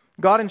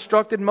 God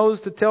instructed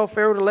Moses to tell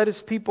Pharaoh to let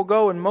His people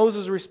go, and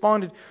Moses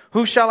responded,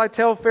 "Who shall I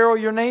tell Pharaoh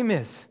your name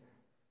is?"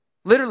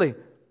 Literally,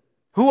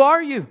 who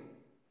are you?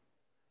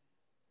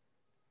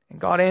 And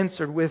God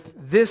answered with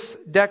this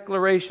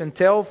declaration,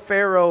 "Tell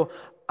Pharaoh,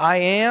 I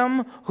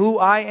am who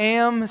I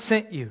am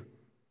sent you."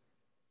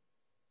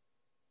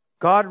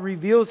 God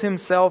reveals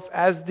Himself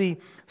as the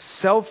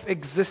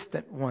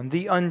self-existent one,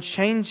 the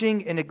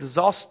unchanging,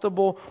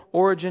 inexhaustible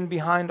origin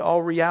behind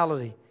all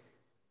reality.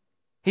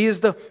 He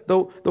is the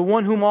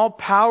one whom all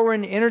power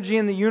and energy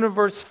in the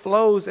universe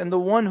flows, and the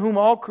one whom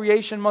all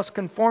creation must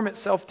conform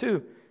itself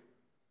to.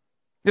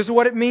 This is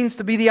what it means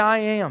to be the I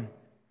am,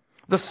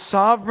 the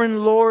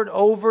sovereign Lord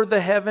over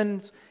the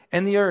heavens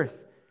and the earth.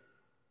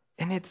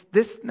 And it's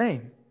this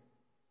name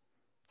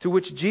to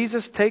which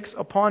Jesus takes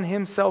upon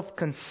Himself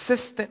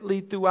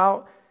consistently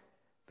throughout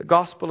the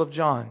Gospel of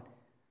John.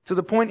 To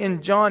the point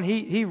in John,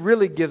 he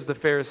really gives the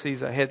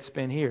Pharisees a head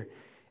spin here.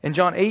 In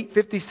John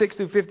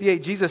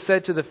 8:56-58, Jesus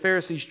said to the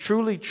Pharisees,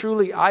 "Truly,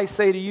 truly, I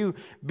say to you,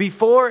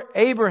 before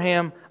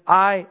Abraham,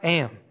 I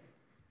am."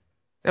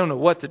 They don't know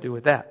what to do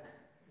with that.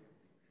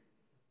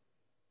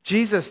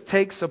 Jesus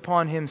takes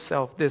upon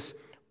Himself this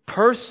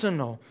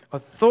personal,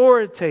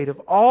 authoritative,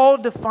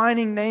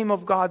 all-defining name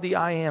of God, the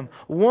I am.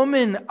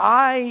 Woman,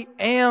 I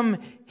am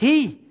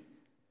He.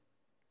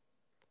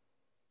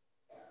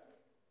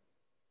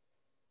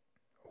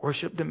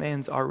 Worship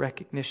demands our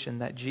recognition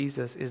that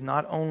Jesus is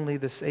not only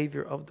the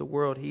Savior of the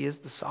world, He is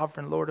the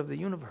sovereign Lord of the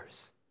universe.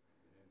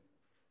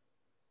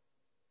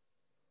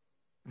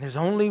 There's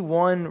only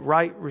one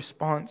right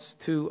response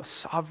to a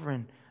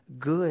sovereign,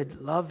 good,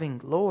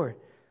 loving Lord.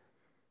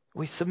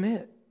 We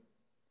submit.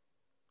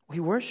 We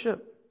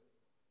worship.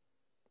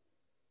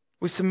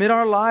 We submit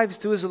our lives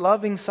to His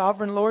loving,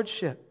 sovereign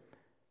Lordship.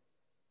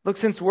 Look,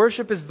 since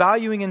worship is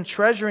valuing and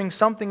treasuring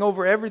something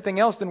over everything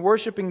else, then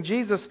worshiping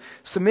Jesus,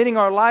 submitting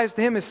our lives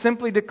to Him, is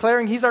simply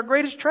declaring He's our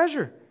greatest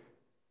treasure.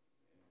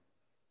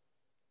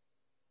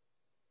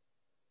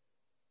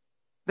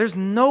 There's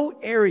no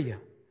area.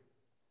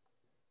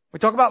 We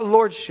talk about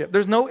lordship.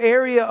 There's no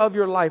area of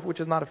your life which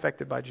is not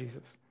affected by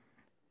Jesus.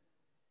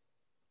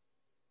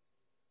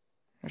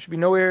 There should be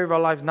no area of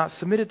our lives not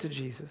submitted to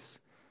Jesus.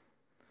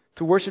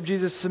 To worship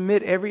Jesus,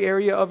 submit every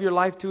area of your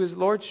life to His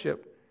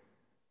lordship.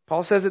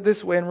 Paul says it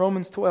this way in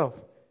Romans 12,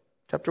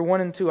 chapter 1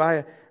 and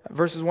 2,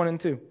 verses 1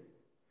 and 2.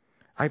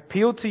 I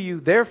appeal to you,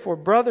 therefore,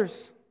 brothers,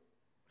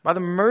 by the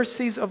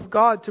mercies of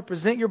God, to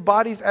present your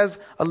bodies as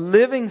a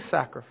living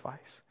sacrifice,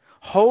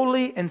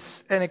 holy and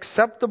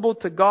acceptable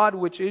to God,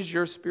 which is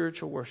your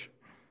spiritual worship.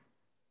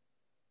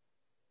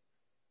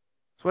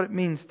 That's what it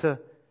means to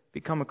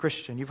become a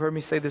Christian. You've heard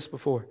me say this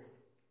before.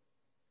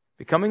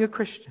 Becoming a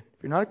Christian.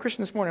 If you're not a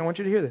Christian this morning, I want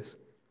you to hear this.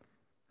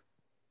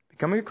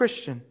 Becoming a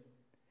Christian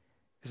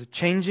is a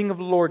changing of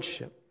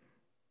lordship.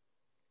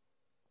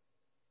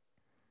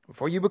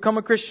 Before you become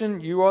a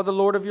Christian, you are the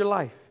Lord of your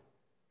life.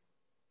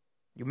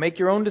 You make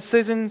your own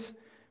decisions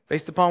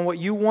based upon what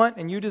you want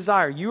and you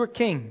desire. You are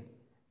king.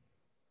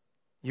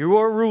 You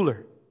are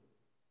ruler.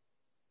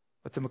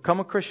 But to become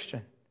a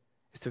Christian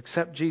is to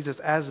accept Jesus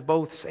as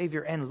both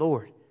Savior and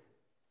Lord.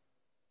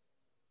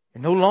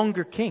 You're no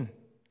longer king.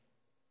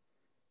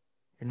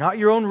 You're not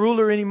your own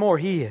ruler anymore.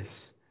 He is.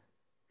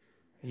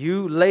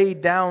 You lay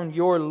down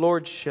your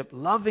lordship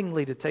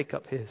lovingly to take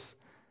up His.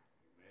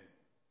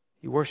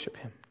 You worship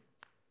Him.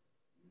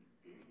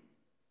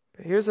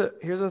 But here's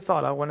a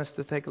thought I want us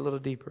to take a little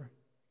deeper.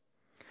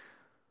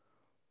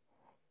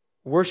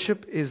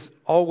 Worship is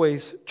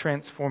always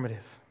transformative.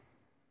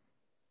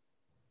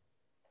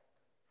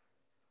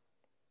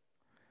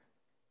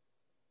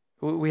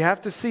 We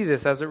have to see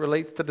this as it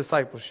relates to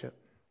discipleship.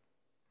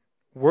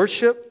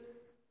 Worship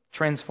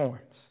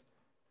transforms.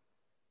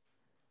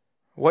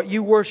 What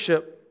you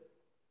worship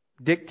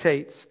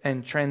dictates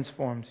and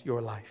transforms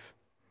your life.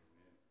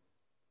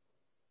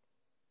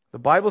 The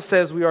Bible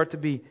says we are to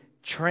be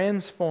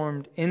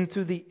transformed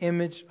into the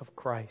image of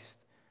Christ.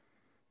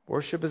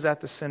 Worship is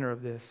at the center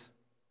of this.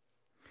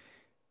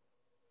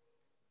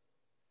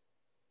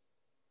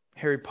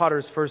 Harry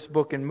Potter's first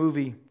book and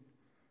movie,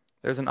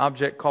 there's an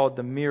object called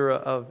the Mirror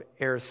of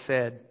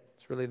Erised.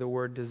 It's really the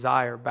word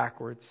desire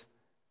backwards.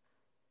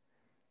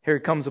 Harry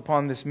comes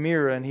upon this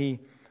mirror and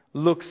he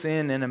looks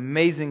in, and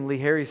amazingly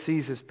Harry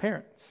sees his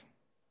parents.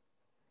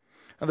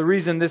 Now the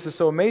reason this is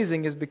so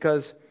amazing is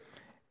because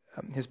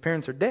his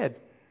parents are dead.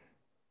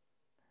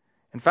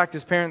 In fact,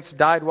 his parents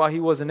died while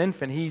he was an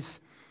infant.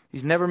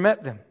 He's never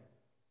met them.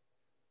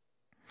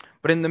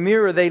 But in the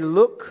mirror they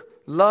look,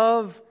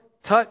 love,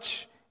 touch,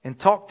 and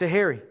talk to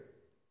Harry.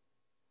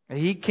 And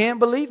he can't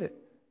believe it.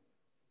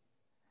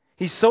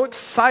 He's so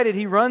excited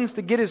he runs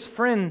to get his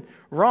friend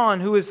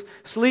Ron, who is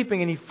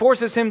sleeping, and he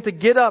forces him to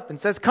get up and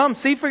says, "Come,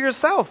 see for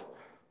yourself."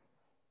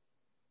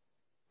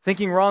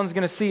 Thinking Ron's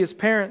going to see his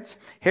parents,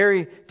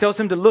 Harry tells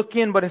him to look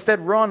in, but instead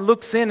Ron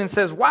looks in and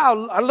says,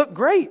 "Wow, I look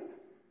great.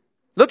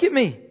 Look at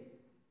me.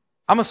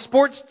 I'm a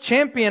sports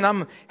champion.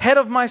 I'm head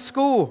of my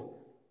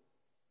school."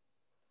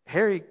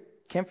 Harry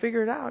can't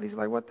figure it out. He's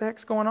like, "What the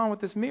heck's going on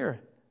with this mirror?"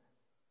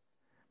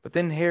 But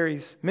then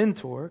Harry's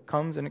mentor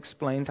comes and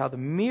explains how the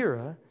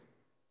mirror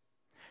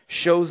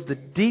shows the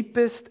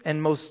deepest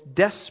and most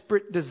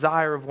desperate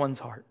desire of one's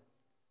heart.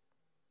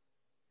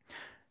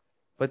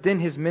 But then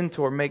his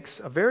mentor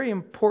makes a very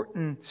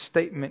important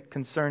statement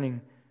concerning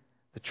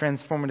the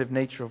transformative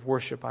nature of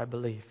worship, I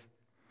believe.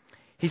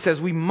 He says,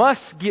 we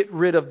must get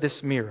rid of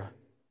this mirror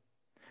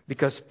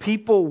because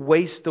people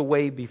waste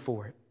away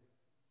before it.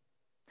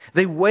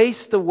 They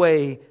waste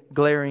away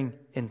glaring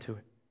into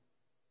it.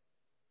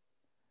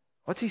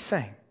 What's he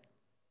saying?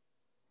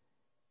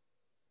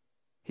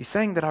 He's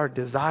saying that our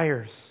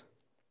desires,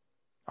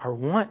 our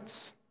wants,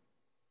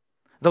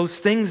 those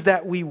things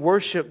that we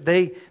worship,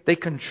 they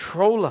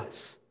control us.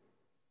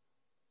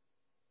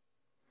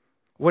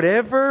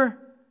 Whatever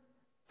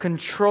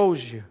controls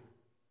you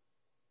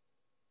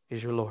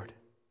is your Lord.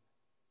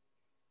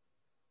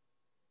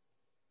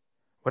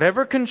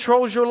 Whatever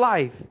controls your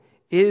life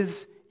is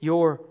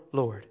your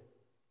Lord.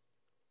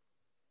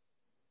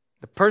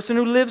 The person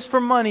who lives for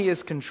money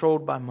is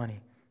controlled by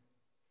money.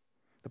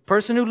 The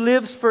person who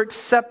lives for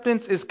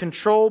acceptance is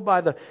controlled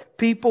by the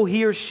people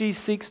he or she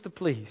seeks to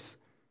please.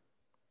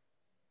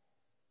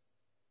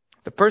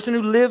 The person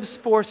who lives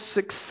for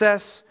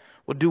success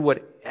will do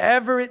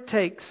whatever it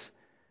takes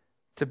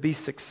to be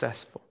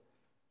successful.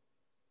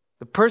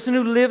 The person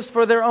who lives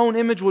for their own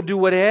image will do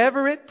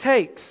whatever it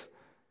takes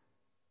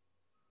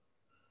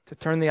to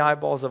turn the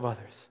eyeballs of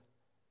others.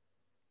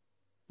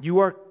 You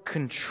are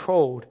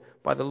controlled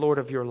by the Lord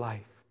of your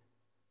life.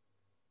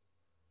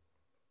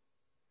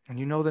 And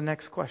you know the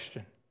next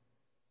question.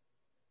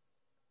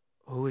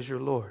 Who is your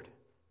Lord?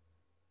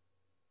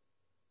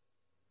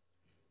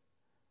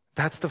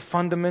 That's the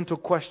fundamental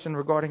question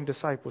regarding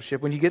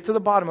discipleship. When you get to the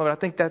bottom of it, I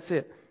think that's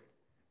it.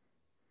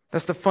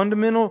 That's the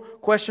fundamental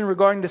question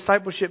regarding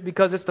discipleship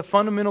because it's the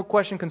fundamental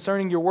question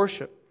concerning your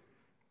worship.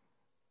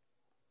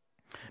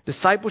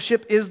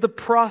 Discipleship is the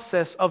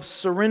process of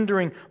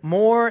surrendering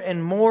more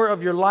and more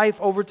of your life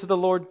over to the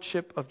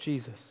Lordship of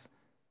Jesus.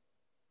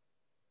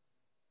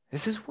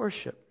 This is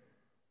worship.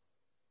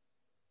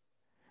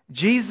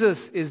 Jesus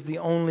is the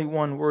only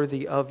one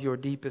worthy of your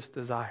deepest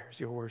desires,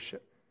 your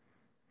worship.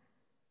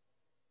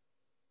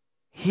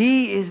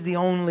 He is the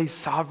only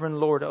sovereign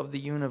Lord of the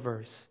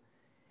universe.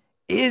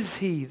 Is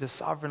He the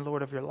sovereign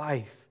Lord of your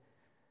life?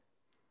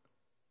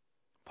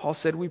 Paul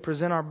said we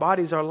present our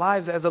bodies, our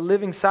lives as a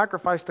living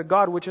sacrifice to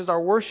God, which is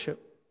our worship.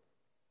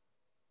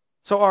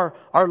 So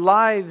our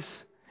lives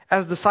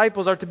as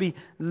disciples are to be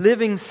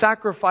living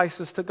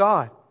sacrifices to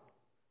God.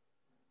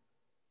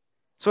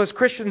 So as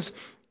Christians,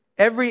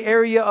 every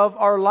area of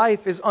our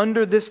life is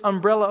under this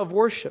umbrella of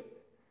worship.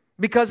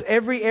 Because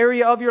every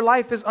area of your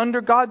life is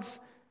under God's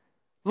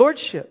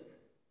Lordship.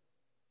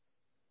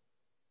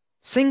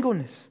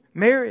 Singleness,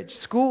 marriage,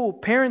 school,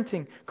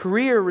 parenting,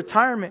 career,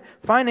 retirement,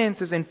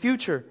 finances, and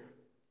future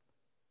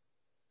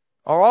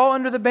are all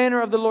under the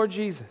banner of the Lord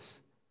Jesus.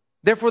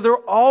 Therefore, they're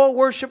all a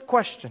worship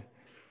question.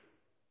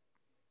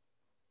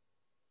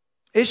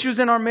 Issues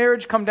in our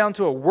marriage come down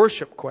to a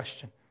worship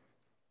question.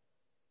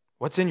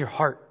 What's in your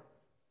heart?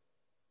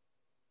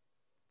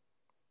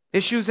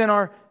 Issues in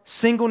our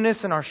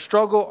singleness and our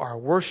struggle are a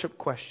worship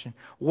question.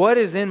 What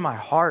is in my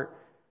heart?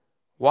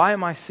 Why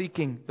am I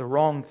seeking the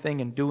wrong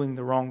thing and doing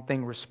the wrong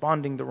thing,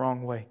 responding the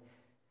wrong way?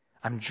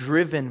 I'm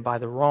driven by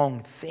the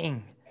wrong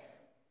thing.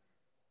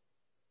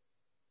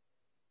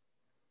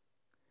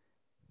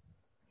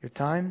 Your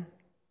time,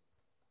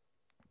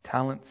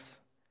 talents,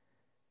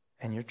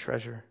 and your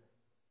treasure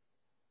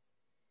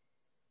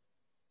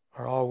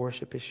are all a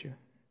worship issue.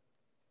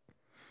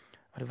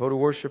 A devoted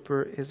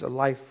worshiper is a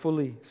life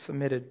fully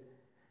submitted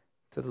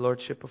to the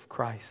Lordship of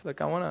Christ.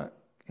 Look,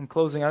 in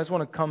closing, I just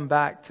want to come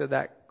back to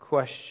that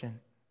question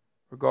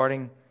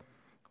regarding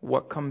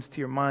what comes to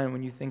your mind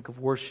when you think of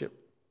worship.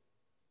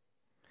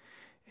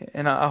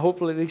 And I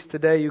hopefully at least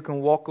today you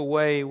can walk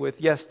away with,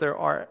 yes,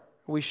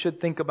 we should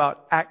think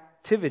about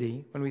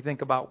activity when we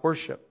think about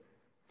worship.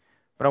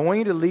 But I want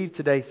you to leave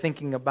today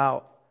thinking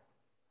about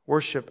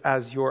worship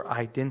as your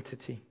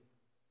identity.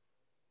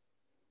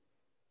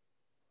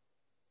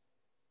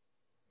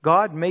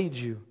 God made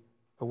you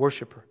a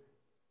worshiper.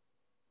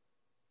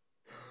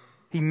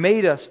 He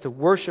made us to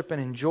worship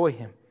and enjoy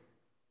Him.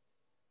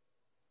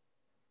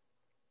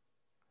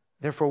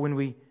 Therefore, when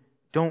we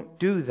don't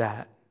do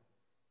that,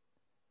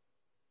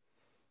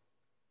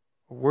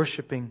 we're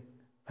worshiping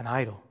an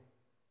idol.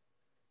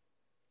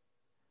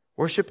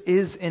 Worship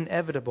is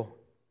inevitable.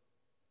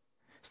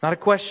 It's not a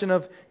question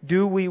of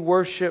do we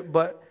worship,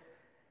 but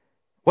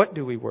what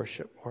do we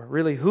worship? Or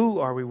really, who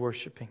are we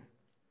worshiping?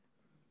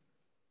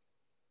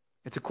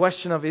 It's a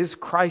question of, is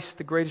Christ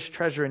the greatest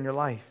treasure in your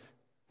life?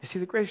 Is He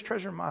the greatest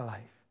treasure in my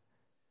life?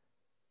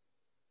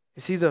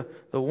 Is He the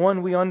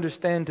one we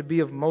understand to be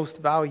of most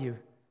value?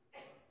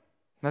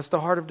 And that's the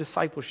heart of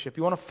discipleship.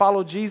 You want to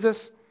follow Jesus?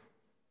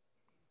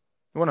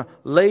 You want to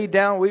lay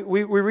down?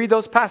 We read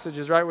those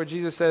passages, right, where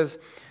Jesus says,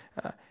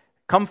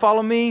 come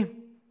follow me,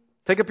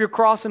 take up your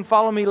cross and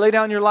follow me, lay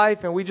down your life,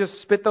 and we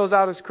just spit those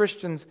out as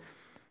Christians.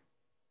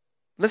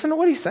 Listen to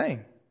what He's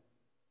saying.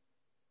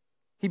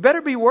 He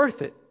better be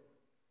worth it.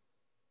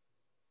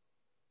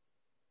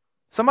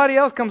 Somebody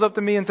else comes up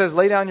to me and says,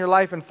 lay down your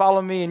life and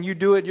follow me, and you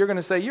do it, you're going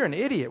to say, you're an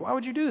idiot. Why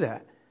would you do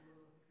that?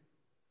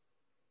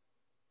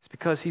 It's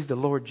because He's the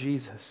Lord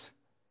Jesus.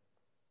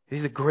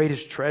 He's the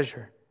greatest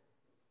treasure.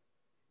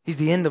 He's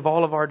the end of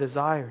all of our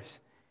desires.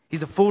 He's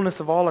the fullness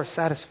of all our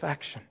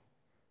satisfaction.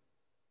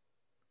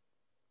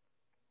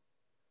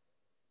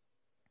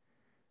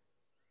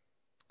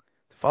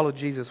 To follow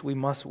Jesus, we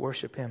must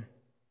worship Him.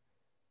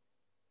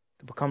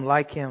 To become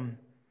like Him,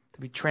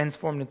 to be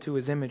transformed into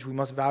His image, we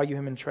must value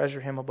Him and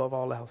treasure Him above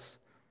all else.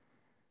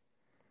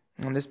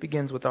 And this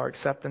begins with our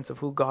acceptance of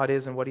who God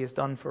is and what He has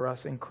done for us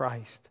in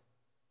Christ.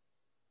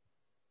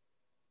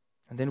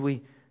 And then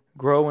we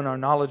grow in our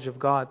knowledge of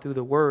God through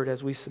the Word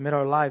as we submit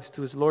our lives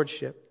to His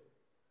Lordship.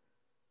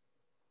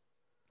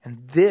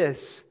 And this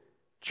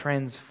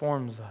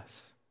transforms us.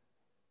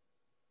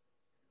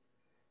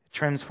 It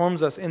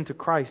transforms us into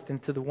Christ,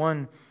 into the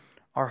one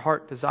our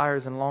heart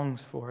desires and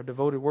longs for. A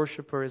devoted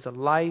worshiper is a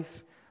life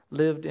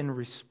lived in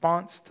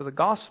response to the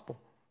gospel.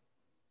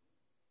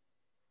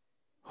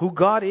 Who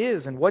God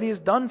is and what He has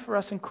done for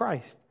us in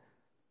Christ.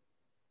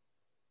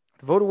 A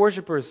devoted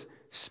worshiper is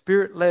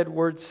Spirit-led,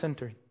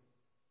 word-centered.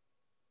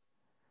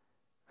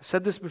 I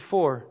said this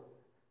before.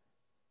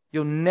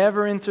 You'll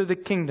never enter the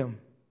kingdom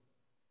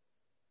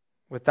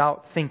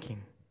without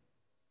thinking.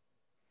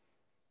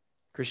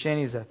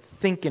 Christianity is a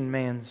thinking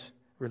man's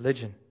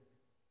religion.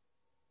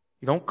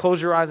 You don't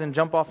close your eyes and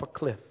jump off a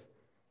cliff.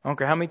 I don't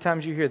care how many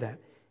times you hear that.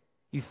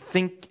 You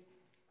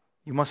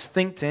must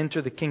think to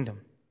enter the kingdom.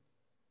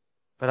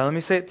 But let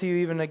me say it to you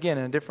even again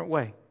in a different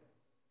way.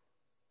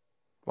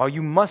 While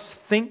you must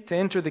think to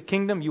enter the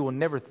kingdom, you will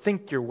never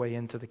think your way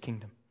into the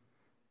kingdom.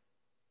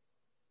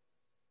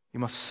 You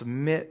must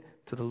submit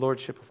to the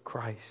Lordship of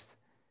Christ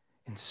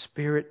in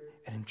spirit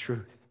and in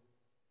truth.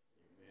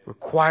 It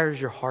requires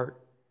your heart.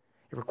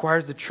 It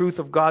requires the truth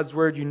of God's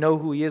Word. You know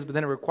who He is, but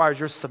then it requires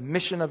your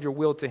submission of your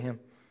will to Him.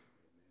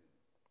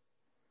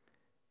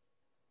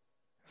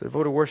 The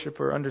devoted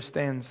worshiper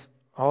understands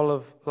all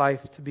of life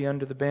to be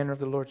under the banner of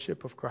the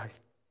Lordship of Christ.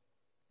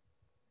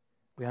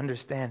 We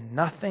understand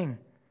nothing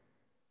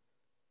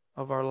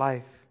of our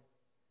life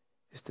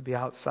is to be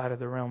outside of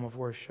the realm of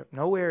worship.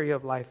 No area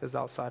of life is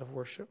outside of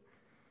worship.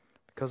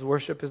 Because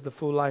worship is the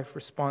full life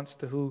response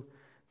to who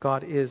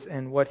God is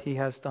and what He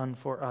has done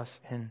for us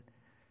in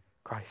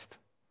Christ.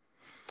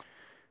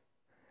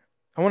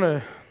 I want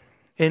to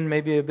end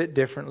maybe a bit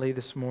differently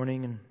this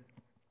morning, and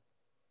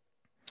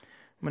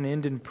I'm going to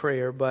end in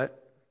prayer,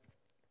 but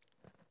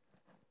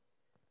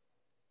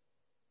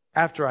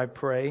after I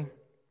pray,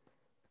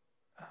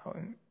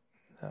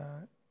 the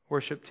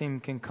worship team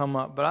can come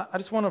up, but I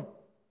just want to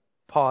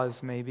pause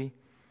maybe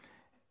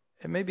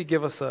and maybe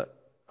give us a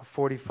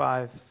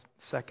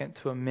 45-second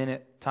to a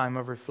minute time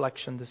of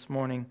reflection this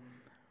morning.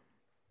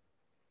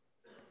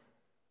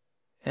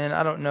 And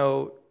I don't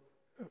know,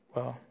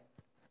 well,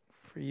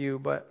 for you,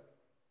 but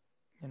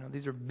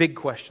these are big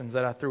questions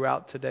that I threw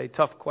out today,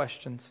 tough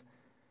questions.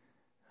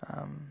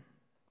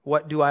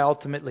 What do I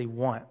ultimately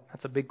want?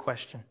 That's a big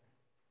question.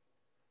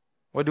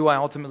 What do I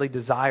ultimately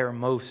desire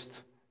most?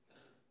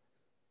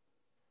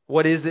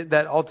 What is it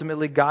that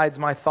ultimately guides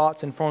my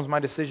thoughts, informs my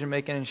decision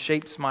making, and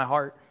shapes my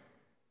heart?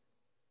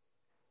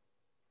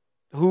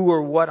 Who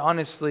or what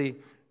honestly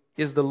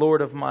is the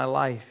Lord of my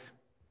life?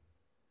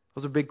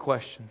 Those are big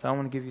questions. I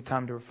want to give you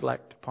time to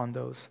reflect upon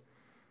those.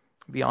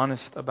 Be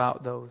honest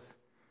about those.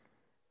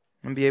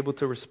 And be able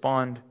to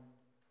respond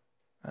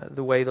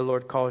the way the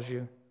Lord calls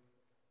you.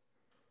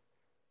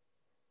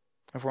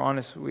 If we're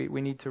honest,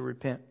 we need to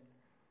repent.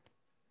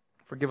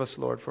 Forgive us,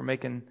 Lord, for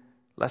making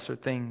lesser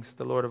things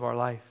the Lord of our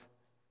life.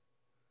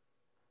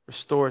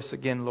 Restore us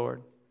again,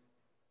 Lord,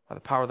 by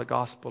the power of the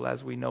gospel,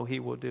 as we know He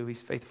will do.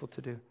 He's faithful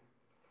to do.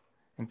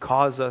 and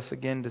cause us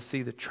again to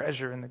see the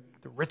treasure and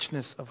the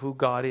richness of who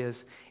God is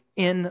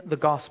in the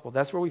gospel.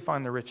 That's where we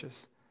find the riches.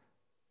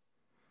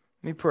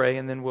 Let me pray,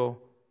 and then we'll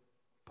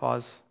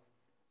pause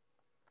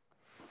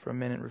for a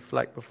minute and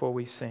reflect before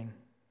we sing.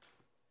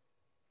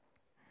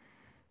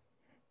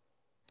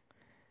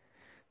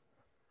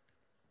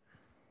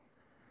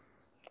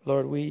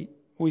 Lord, we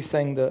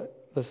sang the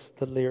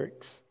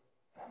lyrics.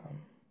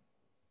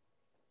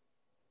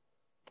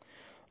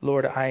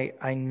 Lord,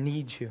 I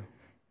need you.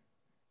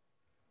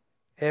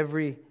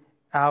 Every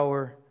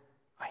hour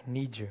I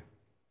need you.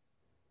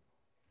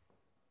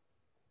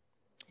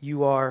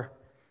 You are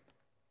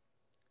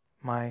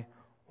my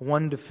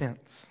one defense.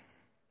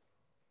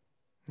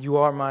 You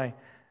are my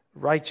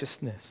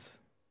righteousness.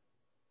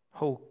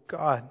 Oh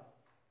God,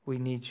 we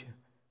need you.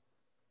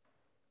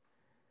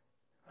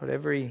 Lord,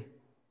 every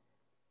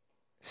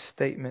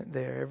statement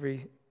there,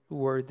 every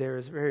word there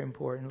is very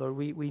important. Lord,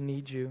 we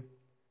need you.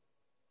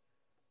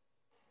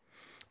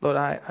 Lord,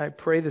 I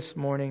pray this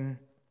morning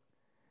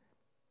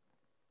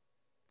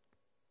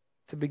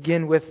to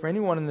begin with, for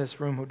anyone in this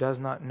room who does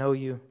not know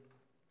you,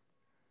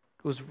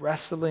 who's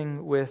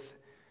wrestling with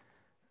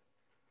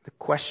the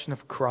question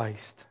of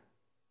Christ,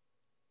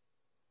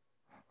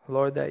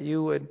 Lord, that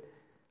you would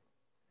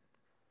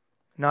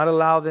not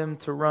allow them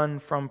to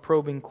run from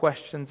probing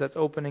questions that's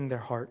opening their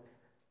heart.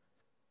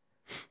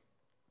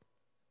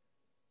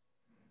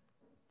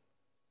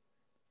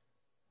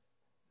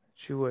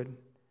 That you would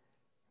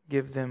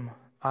give them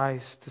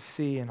eyes to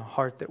see and a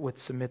heart that would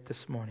submit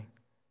this morning.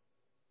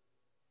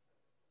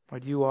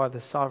 Lord, you are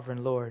the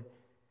sovereign Lord.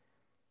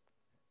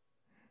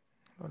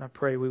 Lord, I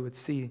pray we would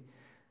see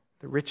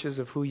the riches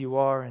of who you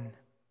are and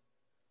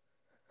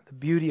the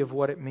beauty of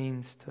what it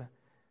means to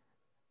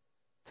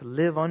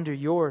live under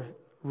your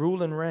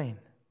rule and reign,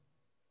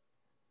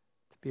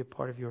 to be a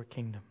part of your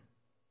kingdom.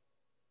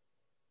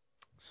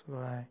 So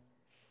Lord, I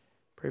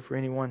pray for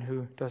anyone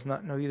who does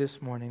not know you this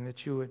morning,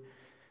 that you would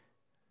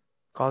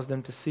cause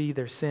them to see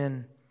their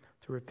sin,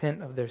 to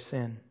repent of their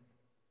sin,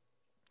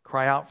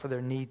 cry out for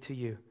their need to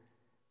you,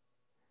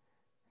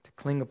 to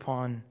cling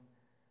upon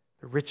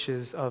the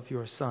riches of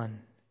your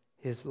Son,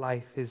 His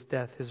life, His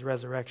death, His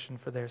resurrection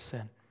for their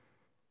sin,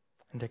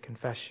 and to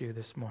confess you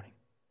this morning.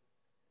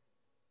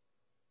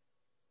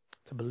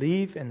 To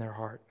believe in their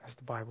heart, as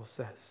the Bible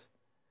says,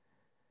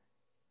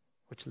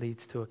 which leads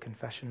to a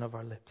confession of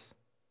our lips.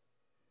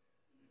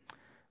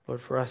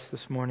 Lord, for us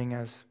this morning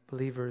as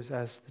believers,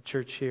 as the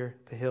church here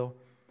at the Hill,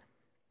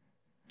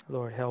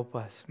 Lord, help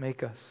us,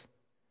 make us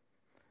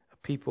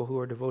a people who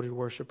are devoted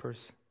worshipers.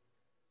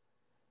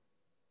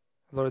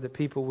 Lord, that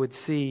people would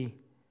see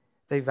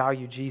they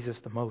value Jesus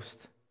the most.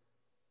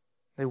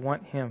 They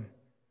want Him.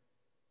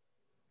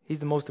 He's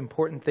the most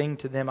important thing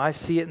to them. I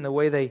see it in the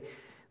way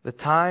the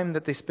time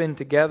that they spend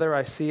together.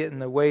 I see it in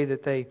the way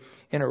that they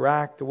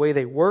interact, the way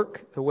they work,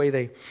 the way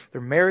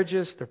their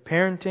marriages, their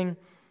parenting.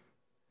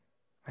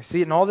 I see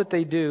it in all that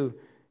they do.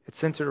 It's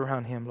centered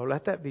around Him. Lord,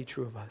 let that be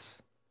true of us.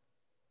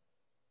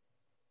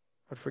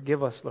 Lord,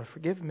 forgive us. Lord,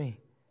 forgive me.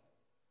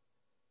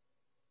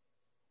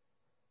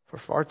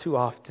 For far too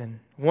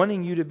often,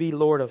 wanting you to be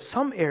Lord of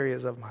some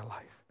areas of my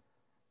life,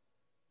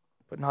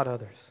 but not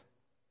others.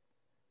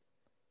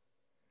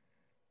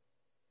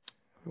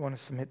 We want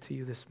to submit to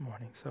you this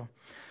morning. So,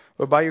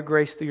 Lord, by your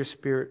grace, through your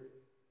Spirit,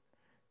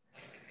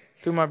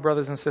 through my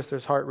brothers and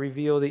sisters' heart,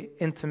 reveal the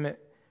intimate,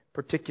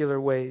 particular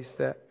ways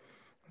that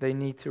they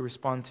need to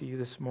respond to you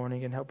this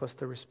morning, and help us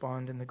to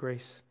respond in the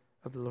grace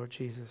of the Lord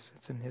Jesus.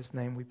 It's in His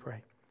name we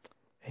pray.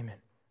 Amen.